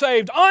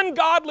unsaved,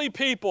 ungodly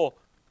people.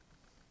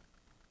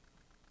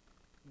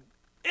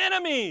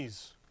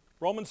 Enemies.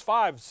 Romans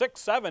 5, 6,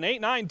 7,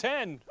 8, 9,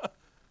 10.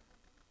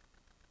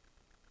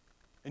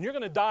 And you're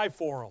going to die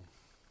for them.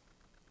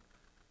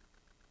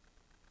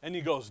 And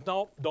He goes,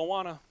 no, don't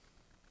want to.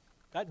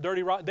 That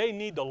dirty rotten, they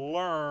need to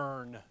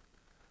learn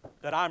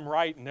that I'm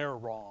right and they're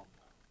wrong.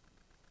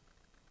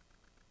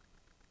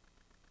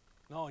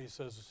 No, He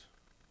says,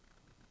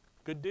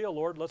 good deal,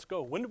 Lord, let's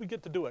go. When do we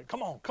get to do it?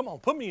 Come on,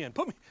 put me in,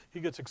 put me. He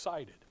gets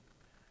excited.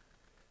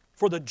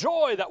 For the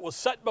joy that was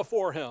set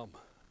before Him,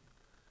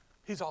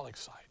 He's all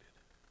excited.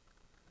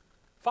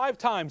 5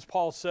 times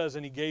Paul says,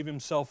 and He gave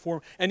Himself for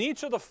Him. And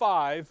each of the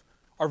 5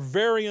 are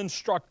very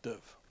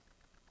instructive.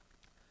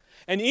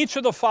 And each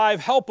of the 5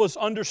 help us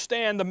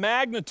understand the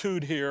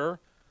magnitude here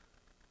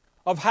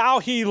of how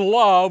He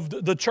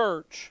loved the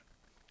church.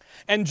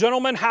 And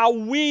gentlemen, how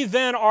we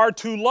then are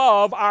to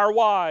love our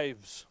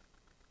wives.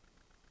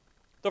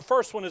 The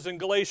first one is in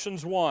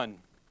Galatians 1.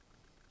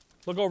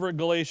 Look over at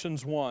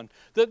Galatians 1.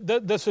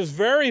 This is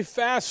very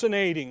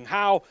fascinating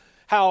how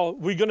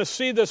we're going to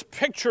see this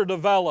picture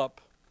develop.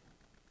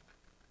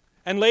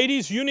 And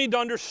ladies, you need to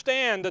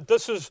understand that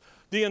this is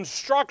the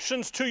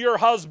instructions to your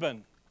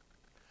husband.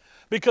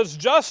 Because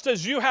just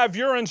as you have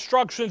your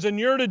instructions and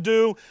you're to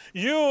do,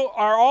 you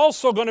are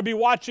also going to be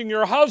watching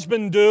your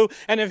husband do.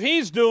 And if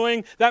he's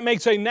doing, that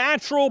makes a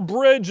natural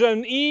bridge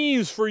and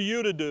ease for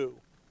you to do.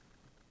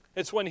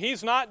 It's when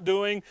he's not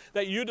doing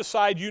that you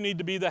decide you need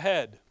to be the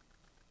head.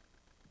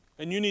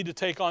 And you need to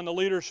take on the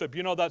leadership.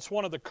 You know, that's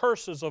one of the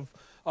curses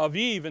of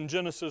Eve in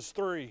Genesis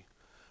 3,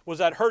 was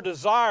that her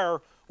desire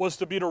was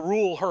to be to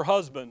rule her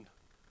husband.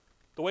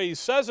 The way he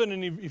says it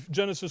in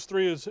Genesis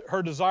 3 is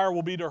her desire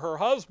will be to her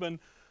husband,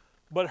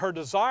 but her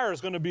desire is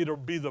going to be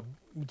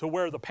to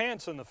wear the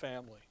pants in the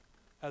family,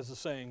 as the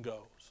saying goes.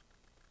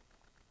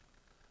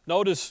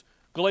 Notice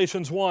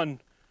Galatians 1,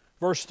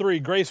 verse 3,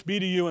 grace be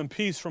to you and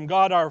peace from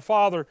God our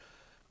Father,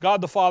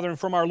 God the Father, and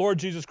from our Lord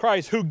Jesus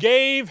Christ, who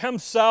gave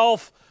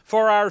Himself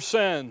for our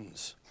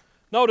sins.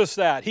 Notice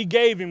that. He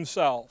gave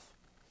Himself.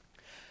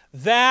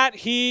 That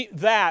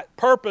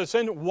purpose.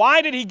 And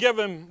why did He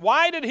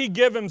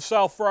give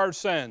Himself for our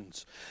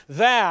sins?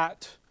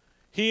 That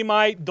He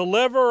might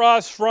deliver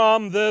us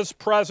from this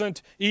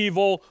present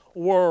evil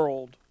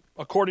world,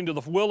 according to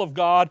the will of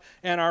God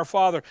and our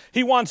Father.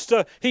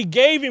 He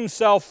gave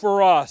Himself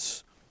for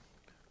us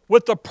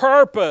with the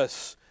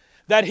purpose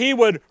that He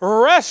would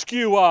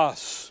rescue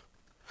us,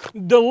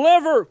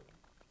 deliver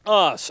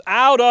us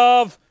out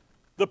of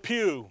the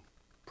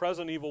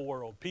present evil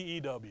world,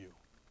 P-E-W.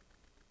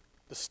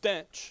 The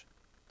stench,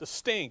 the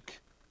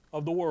stink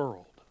of the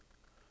world.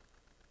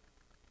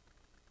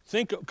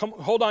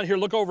 Hold on here,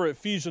 look over at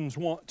Ephesians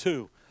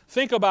 2.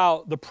 Think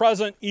about the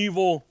present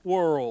evil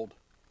world.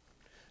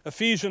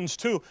 Ephesians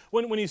 2.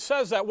 When he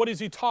says that, what is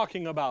he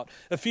talking about?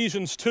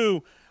 Ephesians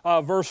 2,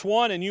 verse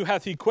 1, and you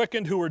hath He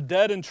quickened who were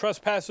dead in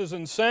trespasses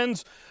and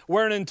sins,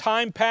 wherein in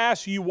time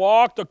past ye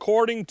walked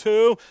according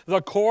to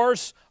the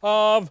course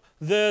of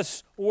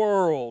this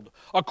world,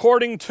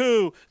 according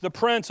to the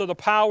prince of the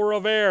power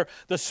of air,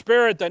 the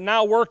spirit that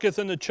now worketh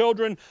in the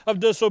children of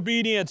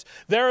disobedience.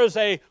 There is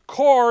a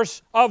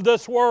course of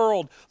this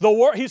world.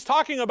 He's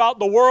talking about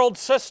the world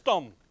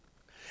system.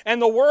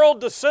 And the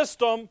world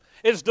system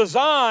is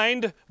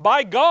designed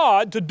by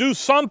God to do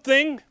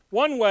something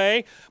one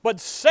way, but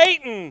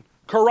Satan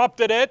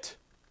corrupted it,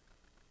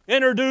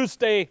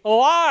 introduced a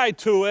lie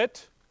to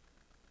it,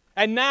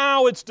 and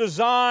now it's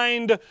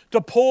designed to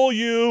pull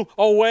you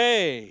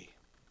away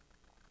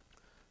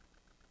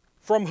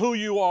from who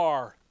you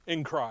are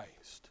in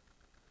Christ.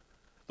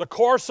 The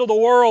course of the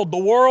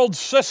world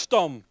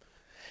system,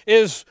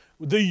 is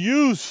the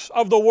use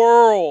of the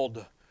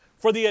world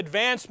for the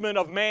advancement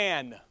of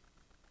man,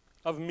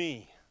 of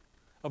me,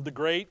 of the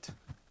great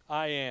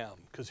I am,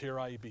 because here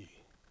I be.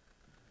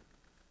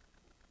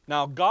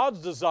 Now,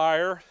 God's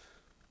desire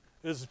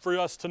is for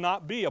us to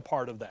not be a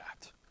part of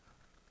that.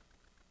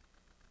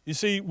 You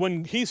see,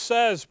 when he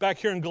says back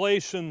here in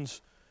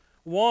Galatians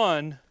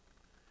 1,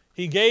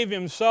 he gave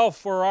himself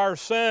for our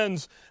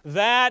sins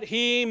that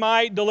he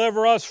might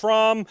deliver us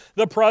from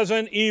the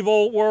present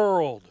evil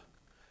world.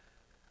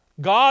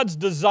 God's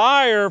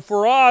desire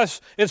for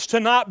us is to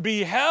not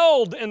be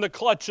held in the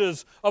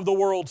clutches of the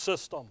world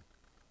system.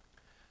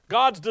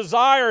 God's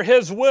desire,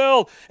 His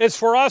will, is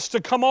for us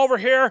to come over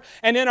here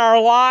and in our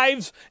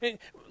lives,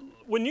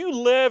 when you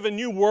live and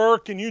you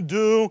work and you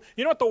do,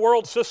 you know what the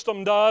world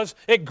system does?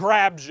 It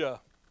grabs you.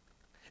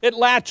 It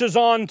latches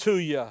on to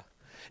you.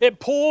 It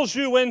pulls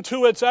you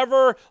into its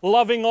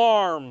ever-loving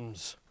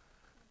arms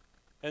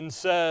and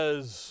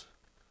says,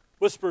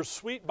 whispers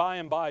sweet by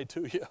and by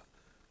to you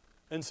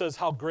and says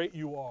how great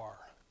you are.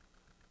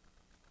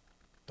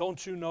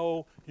 Don't you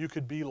know you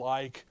could be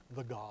like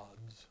the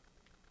gods?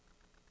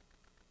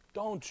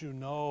 Don't you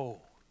know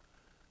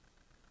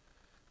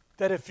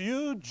that if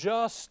you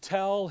just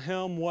tell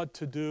Him what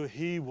to do,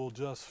 He will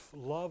just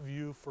love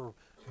you for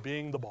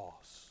being the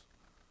boss?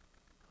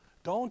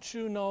 Don't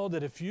you know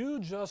that if you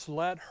just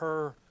let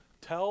her,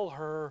 tell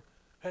her,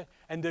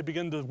 and they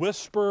begin to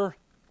whisper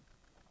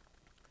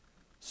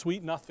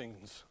sweet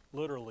nothings,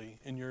 literally,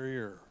 in your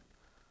ear,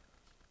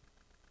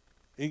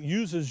 it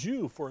uses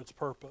you for its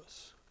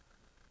purpose.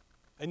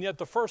 And yet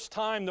the first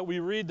time that we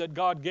read that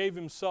God gave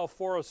Himself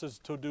for us is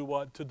to do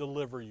what? To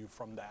deliver you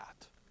from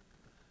that.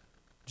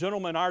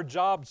 Gentlemen, our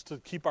job is to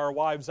keep our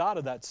wives out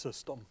of that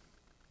system.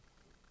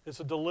 It's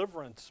a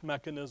deliverance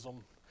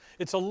mechanism.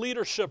 It's a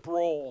leadership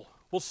role.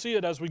 We'll see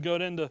it as we go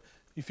into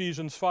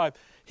Ephesians 5.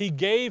 He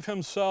gave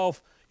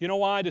Himself, you know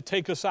why? To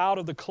take us out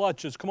of the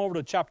clutches. Come over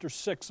to chapter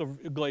 6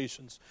 of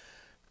Galatians.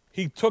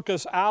 He took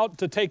us out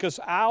to take us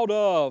out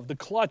of the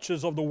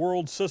clutches of the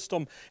world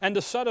system and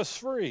to set us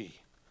free.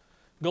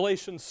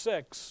 Galatians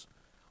 6.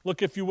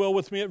 Look, if you will,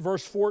 with me at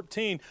verse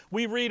 14.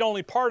 We read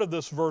only part of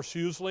this verse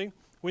usually.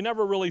 We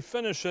never really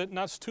finish it, and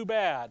that's too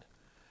bad.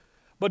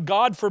 But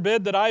God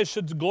forbid that I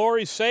should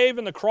glory save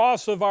in the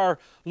cross of our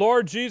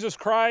Lord Jesus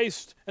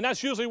Christ. And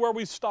that's usually where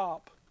we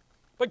stop.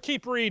 But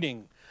keep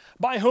reading.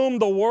 By whom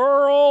the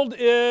world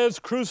is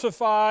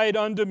crucified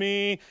unto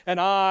me, and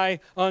I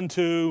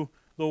unto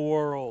the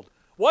world.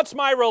 What's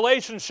my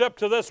relationship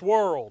to this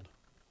world?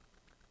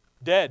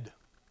 Dead.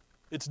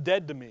 It's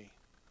dead to me.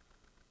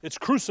 It's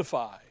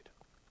crucified.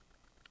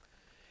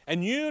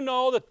 And you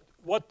know that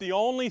what the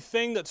only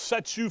thing that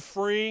sets you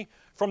free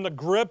from the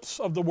grips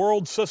of the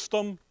world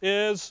system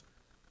is?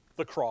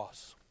 The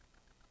cross.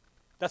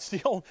 That's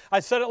the only, I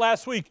said it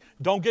last week,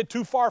 don't get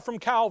too far from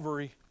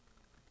Calvary.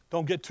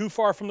 Don't get too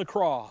far from the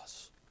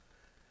cross.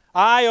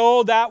 I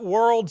owe that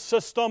world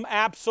system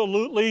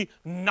absolutely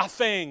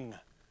nothing.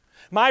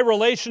 My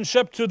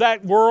relationship to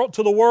that world,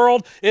 to the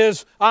world,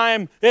 is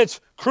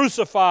it's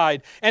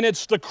crucified. And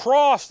it's the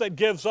cross that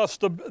gives us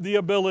the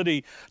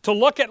ability to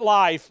look at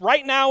life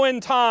right now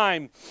in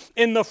time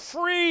in the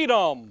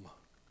freedom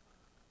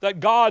that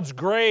God's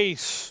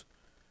grace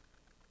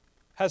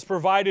has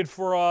provided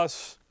for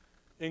us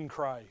in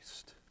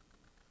Christ.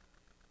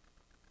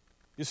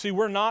 You see,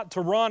 we're not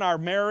to run our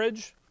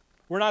marriage.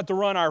 We're not to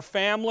run our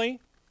family,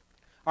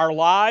 our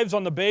lives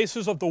on the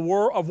basis of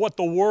what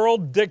the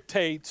world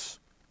dictates.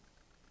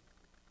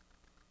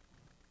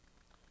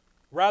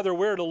 Rather,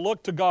 we're to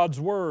look to God's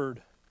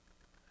Word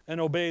and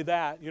obey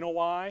that. You know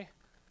why?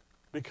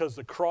 Because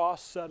the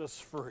cross set us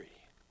free.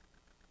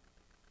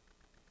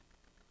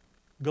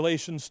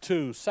 Galatians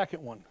 2,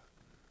 second one.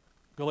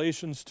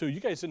 Galatians 2. You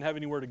guys didn't have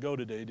anywhere to go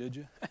today, did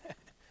you?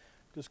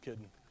 Just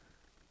kidding.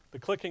 The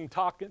clicking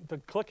talk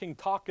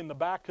in the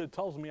back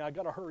tells me I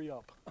got to hurry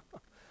up.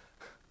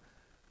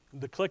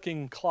 The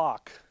clicking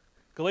clock.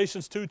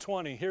 Galatians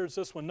 2:20. Here's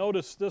this one.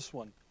 Notice this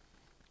one.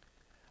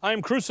 I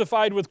am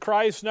crucified with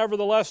Christ,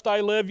 nevertheless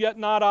I live, yet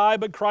not I,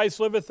 but Christ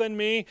liveth in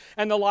me.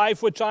 And the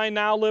life which I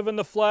now live in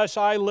the flesh,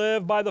 I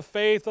live by the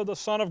faith of the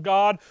Son of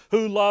God,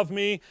 who loved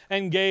me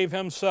and gave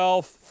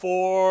Himself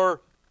for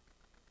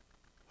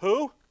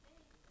who?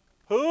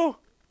 Who?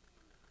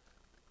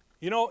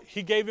 You know,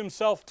 He gave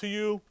Himself to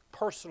you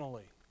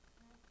personally.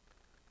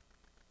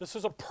 This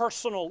is a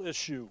personal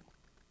issue.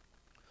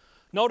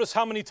 Notice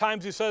how many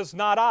times He says,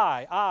 not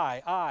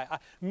I,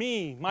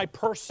 me, my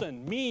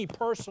person, me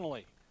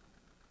personally.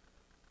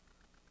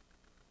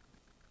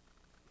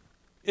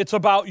 It's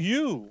about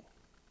you.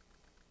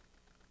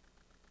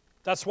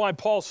 That's why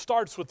Paul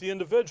starts with the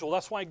individual.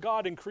 That's why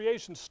God in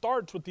creation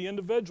starts with the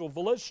individual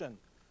volition.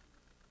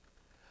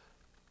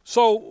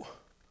 So,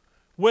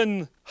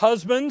 when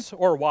husbands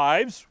or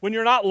wives, when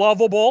you're not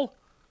lovable,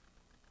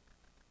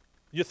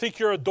 you think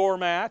you're a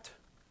doormat.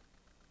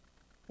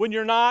 When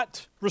you're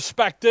not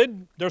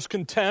respected, there's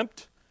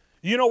contempt.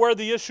 You know where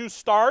the issue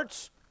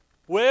starts?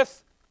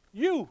 With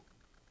you,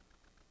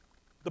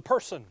 the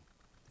person,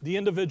 the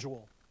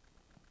individual.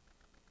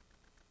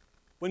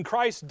 When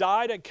Christ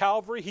died at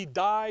Calvary, He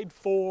died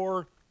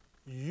for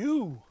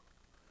you.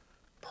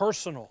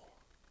 Personal.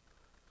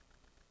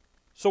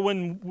 So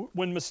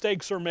when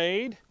mistakes are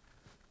made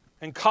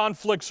and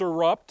conflicts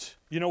erupt,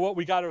 you know what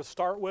we got to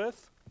start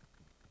with?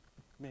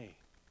 Me.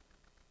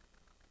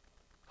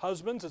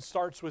 Husbands, it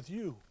starts with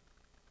you.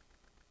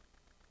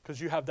 Because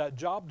you have that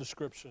job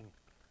description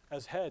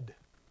as head,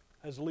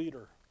 as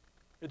leader.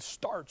 It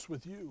starts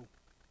with you.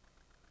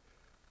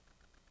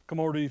 Come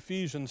over to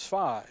Ephesians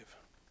 5.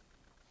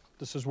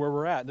 This is where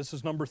we're at. This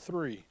is number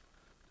 3.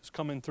 It's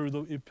coming through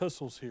the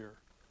epistles here.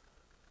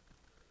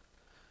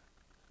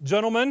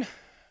 Gentlemen,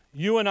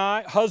 you and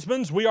I,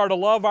 husbands, we are to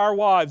love our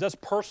wives. That's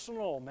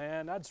personal,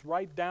 man. That's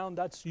right down.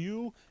 That's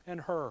you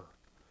and her.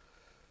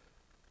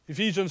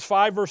 Ephesians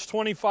 5, verse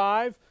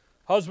 25.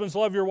 Husbands,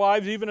 love your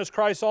wives, even as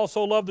Christ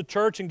also loved the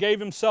church and gave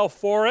Himself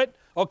for it.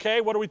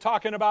 Okay, what are we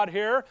talking about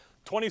here?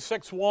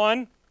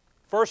 26:1.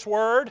 First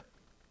word,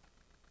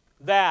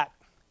 that.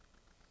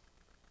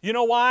 You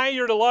know why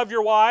you're to love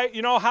your wife?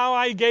 You know how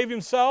He gave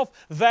Himself?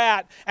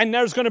 That. And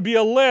there's going to be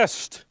a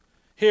list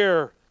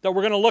here that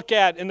we're going to look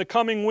at in the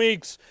coming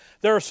weeks.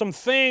 There are some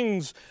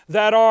things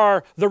that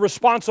are the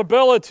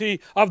responsibility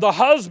of the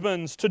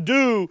husbands to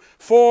do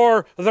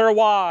for their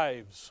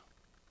wives.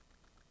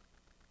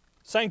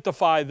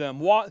 Sanctify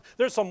them.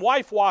 There's some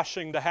wife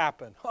washing to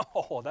happen.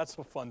 Oh, that's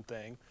a fun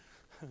thing.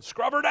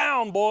 Scrub her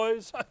down,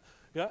 boys.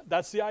 Yeah,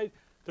 that's the idea.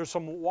 There's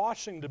some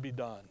washing to be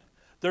done.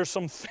 There's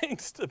some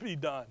things to be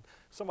done.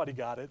 Somebody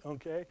got it,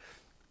 okay?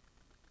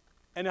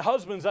 And the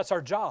husbands, that's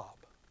our job.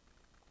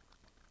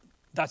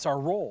 That's our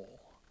role.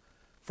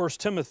 1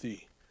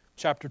 Timothy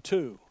chapter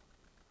 2.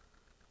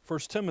 1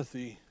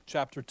 Timothy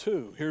chapter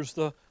 2. Here's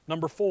the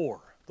number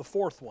 4, the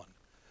fourth one.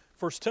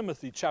 1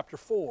 Timothy chapter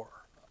 4.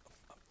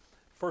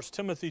 1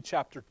 Timothy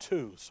chapter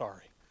 2,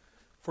 sorry.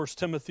 1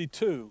 Timothy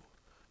 2,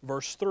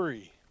 verse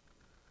 3.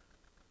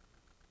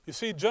 You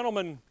see,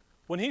 gentlemen,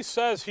 when He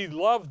says He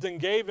loved and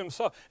gave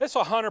Himself, it's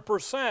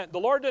 100%. The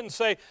Lord didn't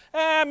say,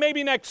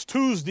 maybe next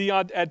Tuesday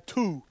at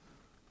 2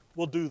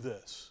 we'll do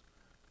this.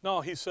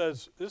 No, He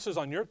says, this is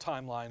on your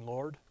timeline,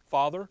 Lord.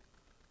 Father,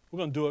 we're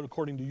going to do it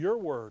according to your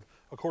word,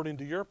 according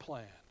to your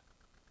plan.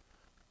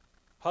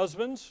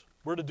 Husbands,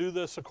 we're to do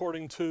this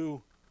according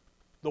to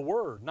the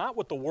word, not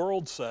what the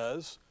world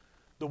says.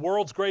 The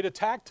world's great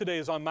attack today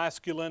is on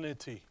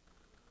masculinity.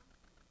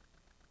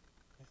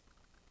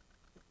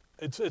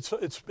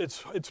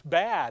 It's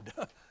bad.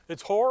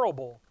 It's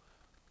horrible.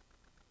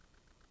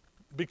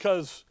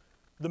 Because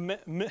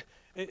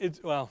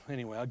well,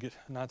 anyway, I'll get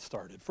not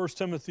started. 1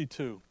 Timothy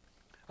 2.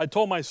 I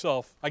told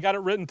myself, I got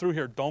it written through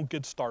here, don't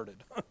get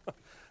started.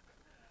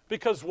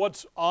 Because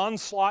what's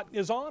onslaught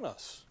is on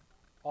us,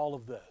 all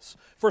of this.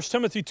 1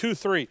 Timothy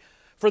 2:3.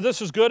 For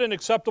this is good and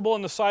acceptable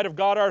in the sight of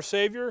God our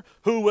Savior,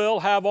 who will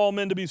have all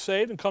men to be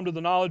saved and come to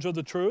the knowledge of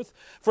the truth.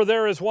 For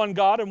there is one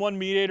God and one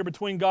mediator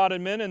between God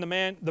and men, and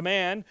the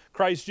man,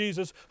 Christ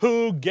Jesus,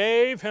 who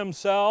gave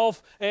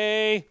Himself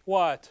a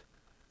what?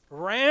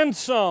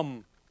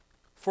 Ransom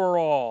for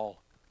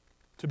all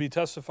to be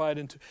testified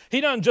into.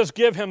 He doesn't just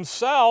give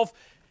Himself,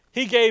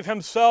 He gave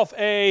Himself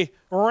a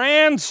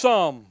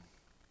ransom.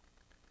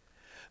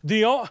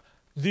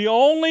 The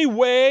only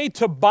way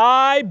to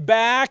buy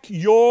back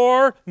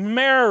your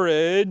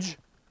marriage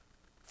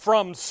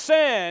from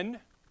sin,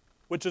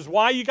 which is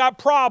why you got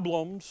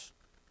problems,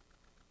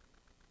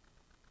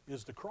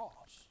 is the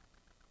cross.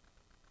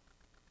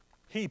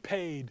 He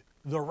paid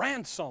the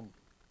ransom.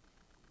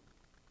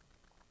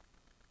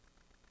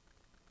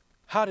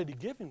 How did He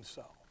give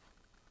Himself?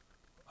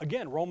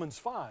 Again, Romans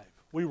 5.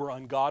 We were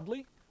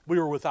ungodly. We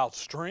were without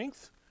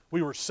strength.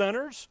 We were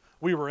sinners.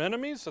 We were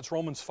enemies. That's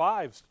Romans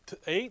 5,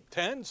 8,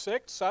 10,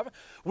 6, 7.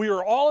 We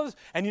were all of this.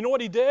 And you know what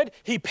He did?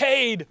 He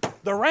paid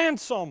the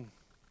ransom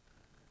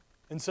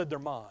and said, they're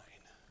mine.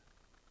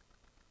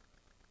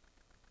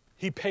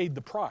 He paid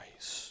the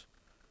price.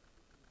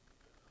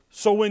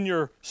 So when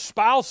your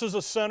spouse is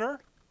a sinner,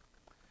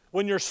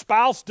 when your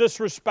spouse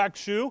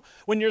disrespects you,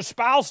 when your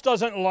spouse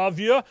doesn't love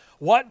you,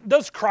 what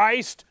does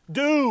Christ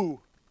do?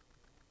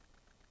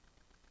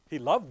 He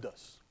loved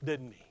us,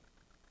 didn't He?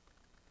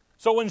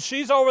 So when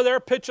she's over there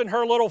pitching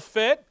her little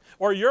fit,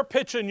 or you're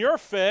pitching your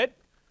fit,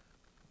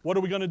 what are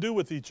we going to do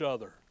with each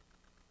other?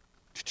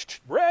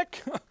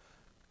 Rick!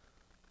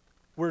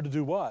 We're to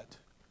do what?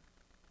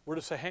 We're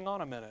to say, hang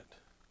on a minute.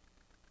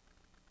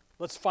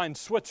 Let's find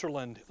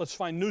Switzerland. Let's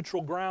find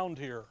neutral ground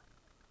here.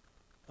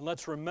 And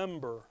let's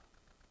remember,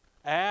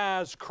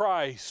 as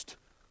Christ,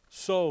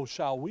 so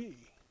shall we.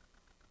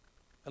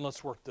 And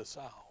let's work this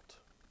out.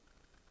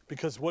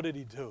 Because what did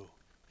He do?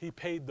 He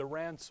paid the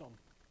ransom.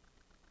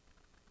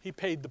 He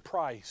paid the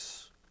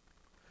price.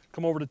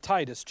 Come over to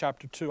Titus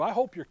chapter 2. I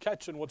hope you're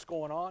catching what's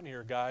going on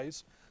here,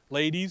 guys,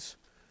 ladies,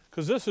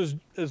 because this is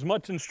as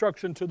much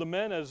instruction to the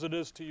men as it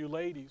is to you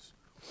ladies.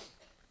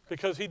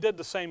 Because He did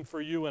the same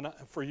for you and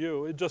for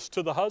you. It just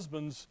to the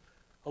husbands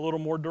a little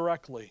more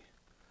directly.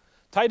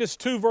 Titus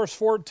 2 verse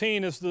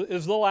 14 is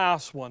the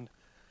last one.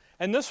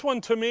 And this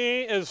one to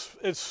me is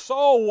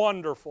so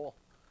wonderful.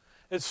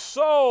 It's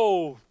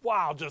so,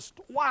 wow, just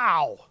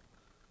wow.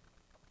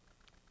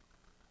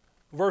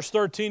 Verse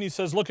 13, he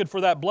says, looking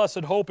for that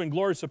blessed hope and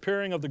glorious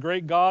appearing of the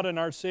great God and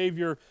our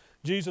Savior,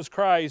 Jesus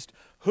Christ,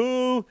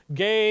 who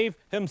gave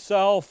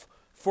himself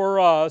for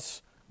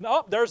us.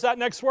 Oh, there's that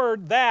next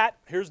word, that.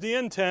 Here's the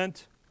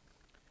intent.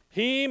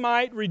 He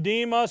might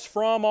redeem us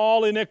from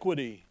all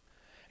iniquity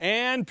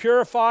and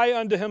purify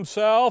unto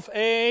himself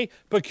a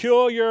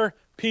peculiar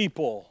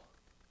people,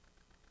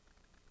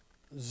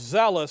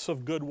 zealous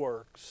of good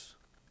works.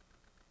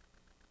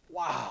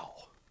 Wow.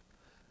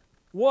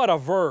 What a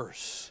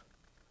verse.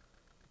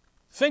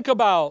 Think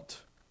about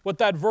what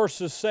that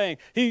verse is saying.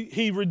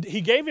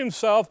 He gave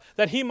himself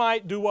that he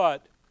might do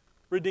what?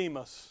 Redeem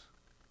us.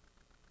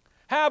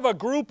 Have a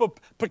group of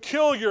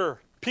peculiar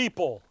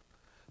people.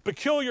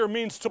 Peculiar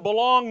means to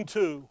belong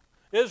to.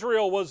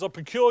 Israel was a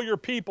peculiar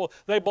people.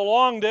 They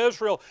belonged to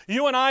Israel.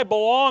 You and I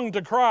belong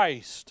to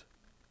Christ.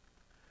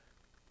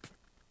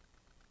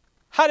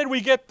 How did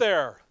we get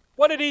there?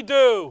 What did He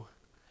do?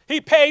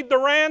 He paid the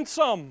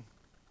ransom.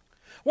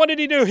 What did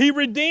He do? He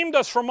redeemed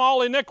us from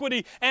all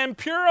iniquity and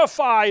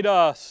purified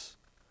us.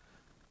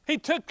 He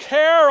took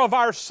care of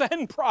our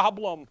sin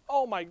problem.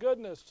 Oh my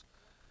goodness.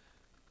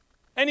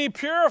 And He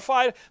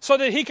purified so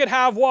that He could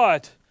have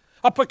what?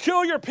 A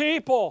peculiar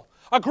people.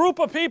 A group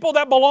of people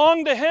that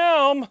belong to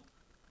Him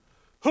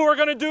who are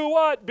going to do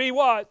what? Be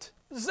what?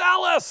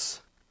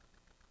 Zealous.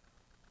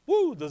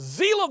 Woo, the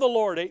zeal of the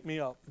Lord ate me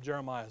up,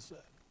 Jeremiah said.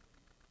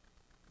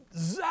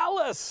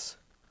 Zealous.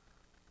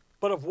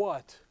 But of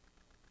what?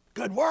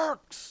 Good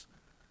works.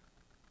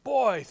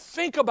 Boy,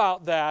 think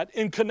about that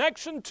in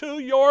connection to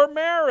your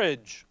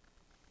marriage.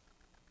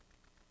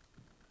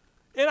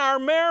 In our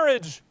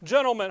marriage,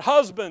 gentlemen,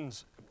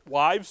 husbands,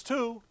 wives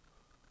too,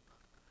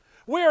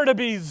 we are to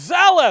be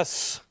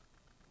zealous.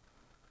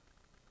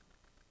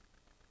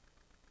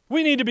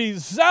 We need to be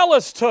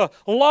zealous to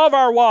love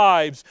our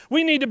wives.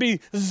 We need to be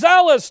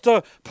zealous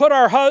to put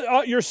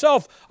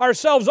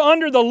ourselves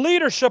under the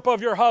leadership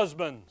of your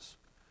husbands.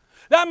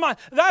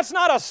 That's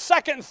not a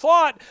second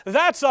thought.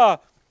 That's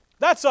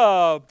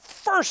a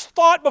first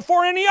thought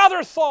before any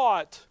other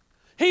thought.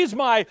 He's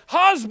my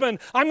husband.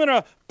 I'm going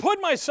to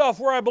put myself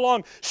where I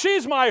belong.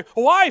 She's my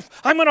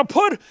wife. I'm going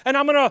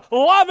to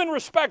love and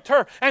respect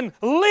her and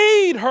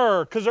lead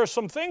her, because there's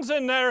some things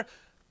in there,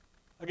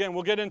 again,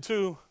 we'll get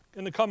into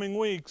in the coming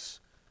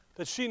weeks,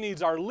 that she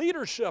needs our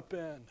leadership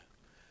in.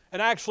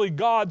 And actually,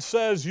 God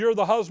says, you're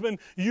the husband,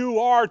 you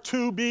are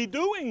to be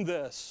doing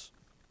this.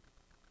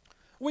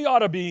 We ought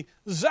to be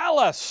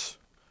zealous.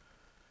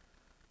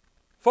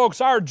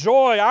 Folks, our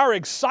joy, our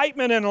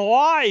excitement in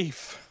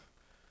life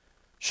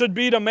should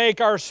be to make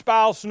our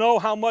spouse know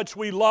how much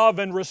we love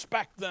and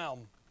respect them.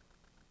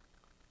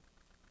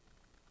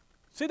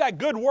 See, that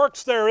good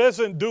works there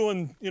isn't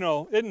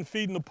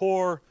feeding the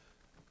poor.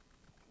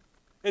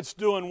 It's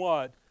doing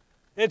what?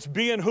 It's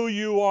being who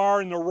you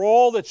are and the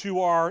role that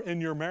you are in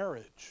your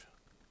marriage.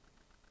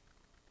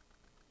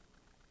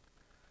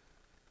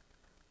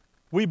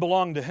 We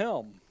belong to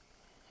Him.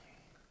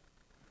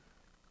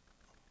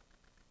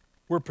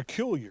 We're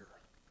peculiar.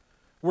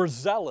 We're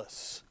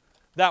zealous.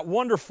 That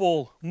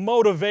wonderful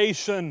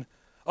motivation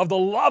of the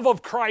love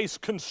of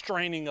Christ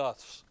constraining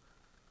us.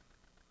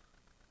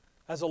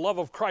 As the love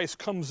of Christ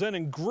comes in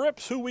and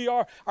grips who we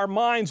are, our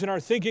minds and our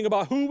thinking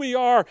about who we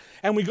are,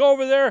 and we go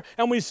over there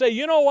and we say,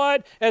 you know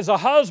what, as a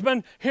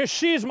husband, here,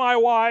 she's my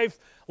wife,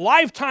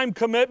 lifetime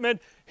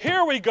commitment,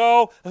 here we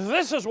go,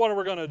 this is what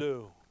we're going to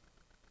do.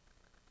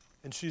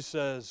 And she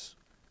says,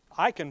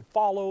 I can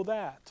follow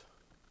that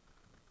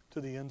to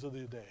the ends of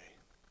the day.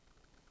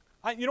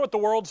 You know what the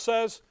world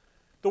says?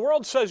 The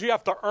world says you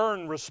have to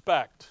earn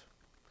respect.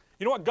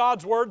 You know what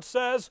God's Word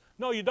says?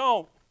 No, you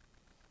don't.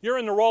 You're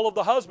in the role of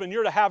the husband.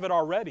 You're to have it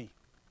already.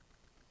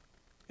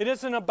 It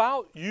isn't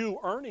about you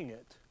earning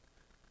it.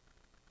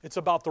 It's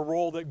about the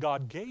role that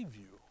God gave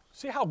you.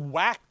 See how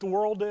whacked the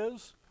world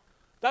is?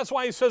 That's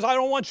why He says, I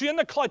don't want you in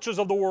the clutches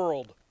of the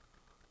world.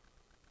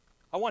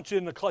 I want you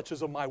in the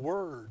clutches of my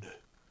Word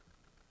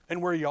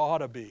and where you ought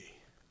to be.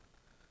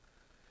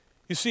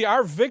 You see,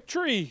 our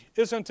victory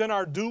isn't in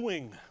our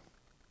doing.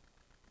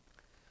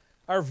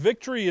 Our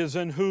victory is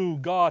in who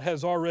God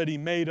has already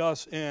made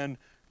us in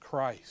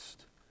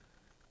Christ.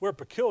 We're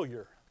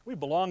peculiar. We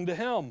belong to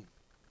Him.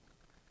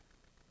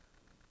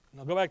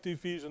 Now go back to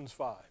Ephesians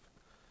 5.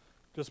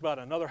 Just about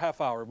another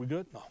half hour. We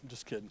good? No, I'm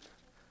just kidding.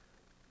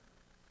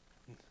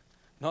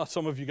 No,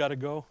 some of you got to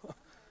go.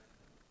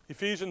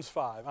 Ephesians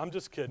 5. I'm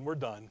just kidding. We're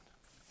done.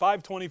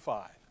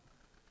 5:25.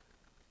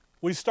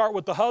 We start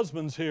with the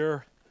husbands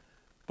here,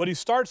 but he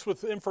starts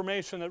with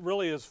information that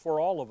really is for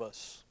all of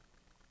us.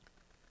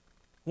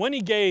 When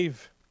He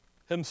gave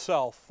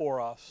Himself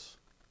for us,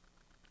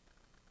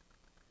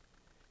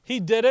 He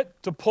did it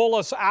to pull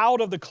us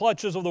out of the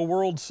clutches of the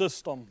world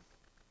system.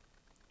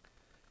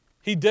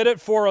 He did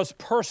it for us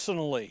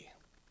personally.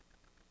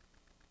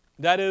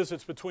 That is,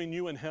 it's between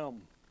you and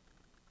Him.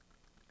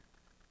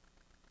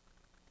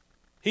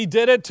 He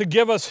did it to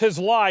give us His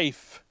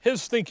life,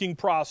 His thinking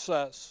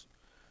process,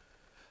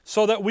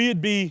 so that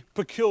we'd be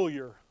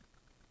peculiar,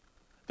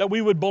 that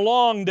we would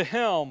belong to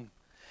Him,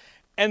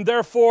 and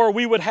therefore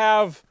we would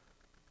have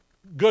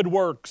good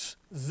works,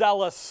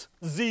 zealous,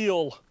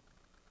 zeal.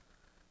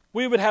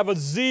 We would have a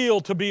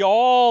zeal to be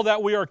all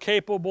that we are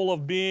capable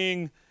of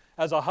being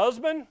as a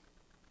husband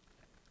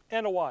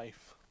and a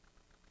wife.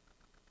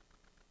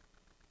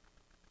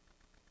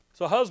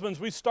 So husbands,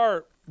 we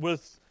start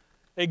with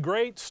a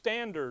great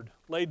standard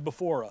laid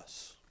before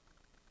us.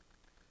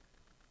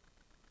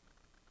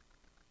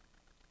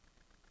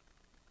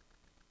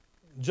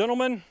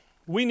 Gentlemen,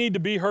 we need to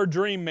be her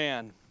dream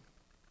man.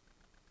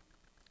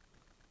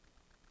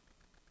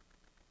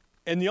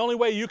 And the only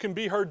way you can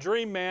be her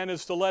dream man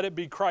is to let it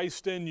be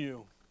Christ in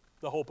you,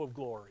 the hope of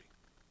glory.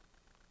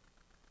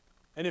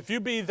 And if you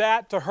be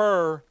that to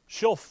her,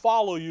 she'll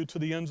follow you to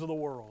the ends of the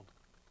world.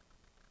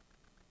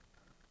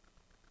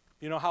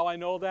 You know how I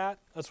know that?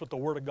 That's what the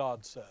Word of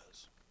God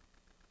says.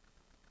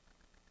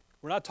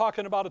 We're not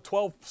talking about a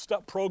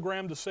 12-step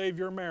program to save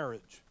your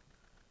marriage.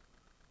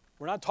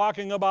 We're not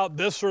talking about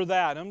this or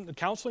that.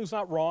 Counseling's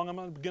not wrong. I'm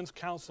not against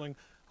counseling.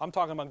 I'm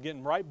talking about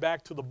getting right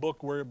back to the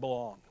book where it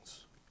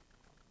belongs.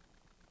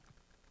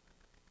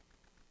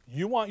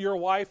 You want your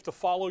wife to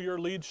follow your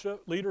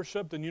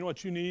leadership, then you know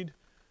what you need?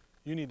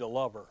 You need to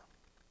love her.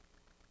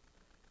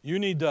 You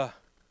need to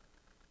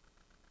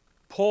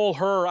pull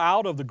her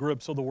out of the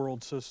grips of the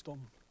world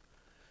system.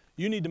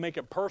 You need to make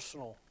it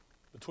personal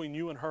between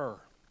you and her.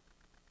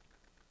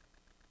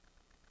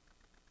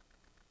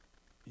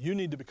 You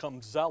need to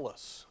become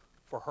zealous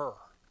for her.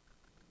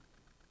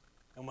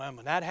 And when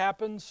that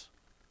happens,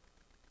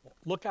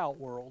 look out,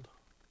 world.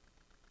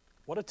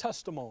 What a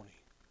testimony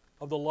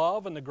of the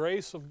love and the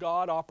grace of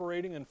God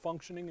operating and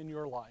functioning in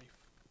your life.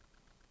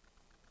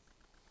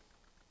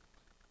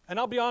 And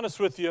I'll be honest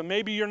with you,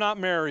 maybe you're not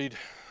married.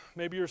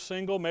 Maybe you're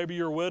single, maybe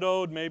you're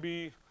widowed,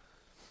 maybe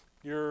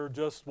you're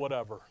just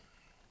whatever.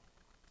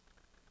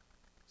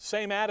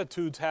 Same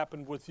attitudes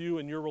happen with you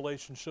in your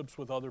relationships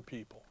with other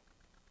people.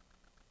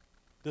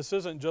 This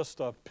isn't just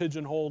a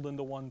pigeonholed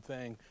into one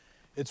thing.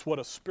 It's what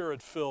a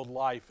Spirit-filled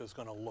life is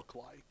going to look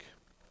like.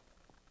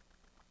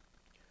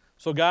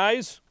 So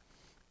guys,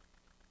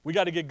 we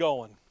got to get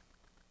going.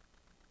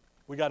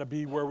 We got to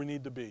be where we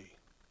need to be.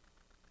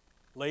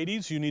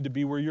 Ladies, you need to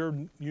be where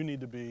you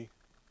need to be.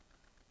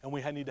 And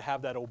we need to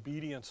have that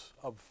obedience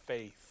of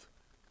faith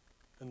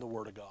in the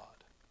Word of God.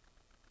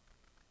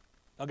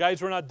 Now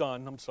guys, we're not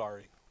done. I'm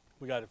sorry.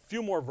 We got a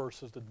few more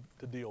verses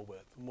to deal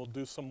with. And we'll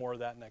do some more of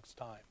that next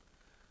time.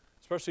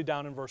 Especially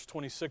down in verse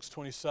 26,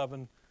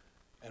 27,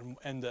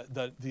 and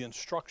the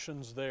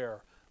instructions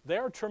there. They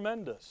are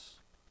tremendous.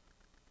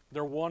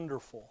 They're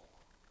wonderful.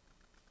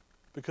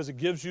 Because it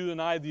gives you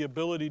and I the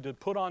ability to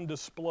put on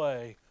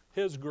display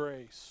His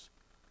grace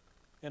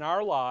in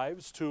our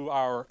lives to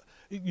our...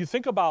 You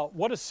think about,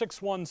 what does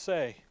 6:1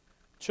 say?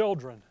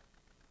 Children.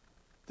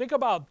 Think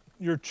about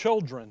your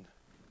children.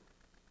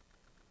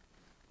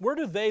 Where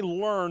do they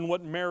learn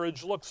what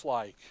marriage looks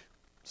like?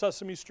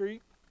 Sesame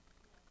Street?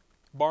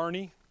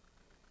 Barney?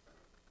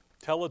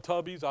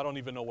 Teletubbies? I don't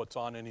even know what's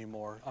on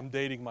anymore. I'm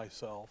dating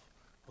myself,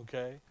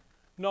 okay?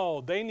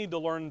 No, they need to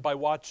learn by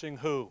watching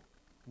who?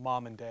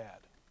 Mom and Dad.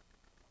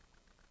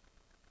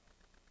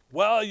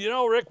 Well, you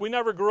know, Rick, we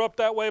never grew up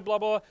that way, blah,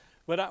 blah, blah.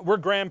 But we're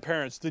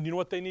grandparents. Then you know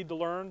what they need to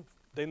learn?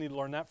 They need to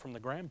learn that from the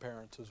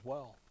grandparents as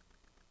well.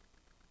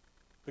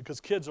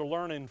 Because kids are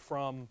learning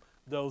from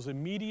those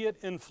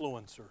immediate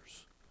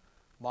influencers.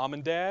 Mom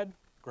and Dad,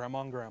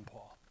 Grandma and Grandpa.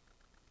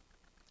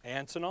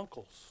 Aunts and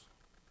uncles.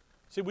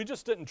 See, we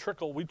just didn't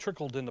trickle. We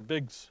trickled in the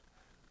bigs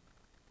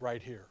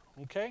right here.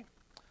 Okay?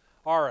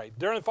 All right.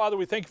 Dear Heavenly Father,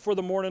 we thank you for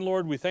the morning,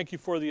 Lord. We thank you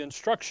for the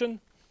instruction.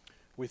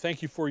 We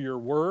thank you for your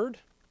word.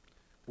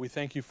 We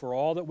thank you for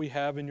all that we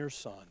have in your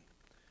Son.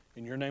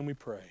 In your name we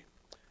pray.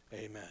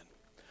 Amen.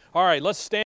 All right, let's stand.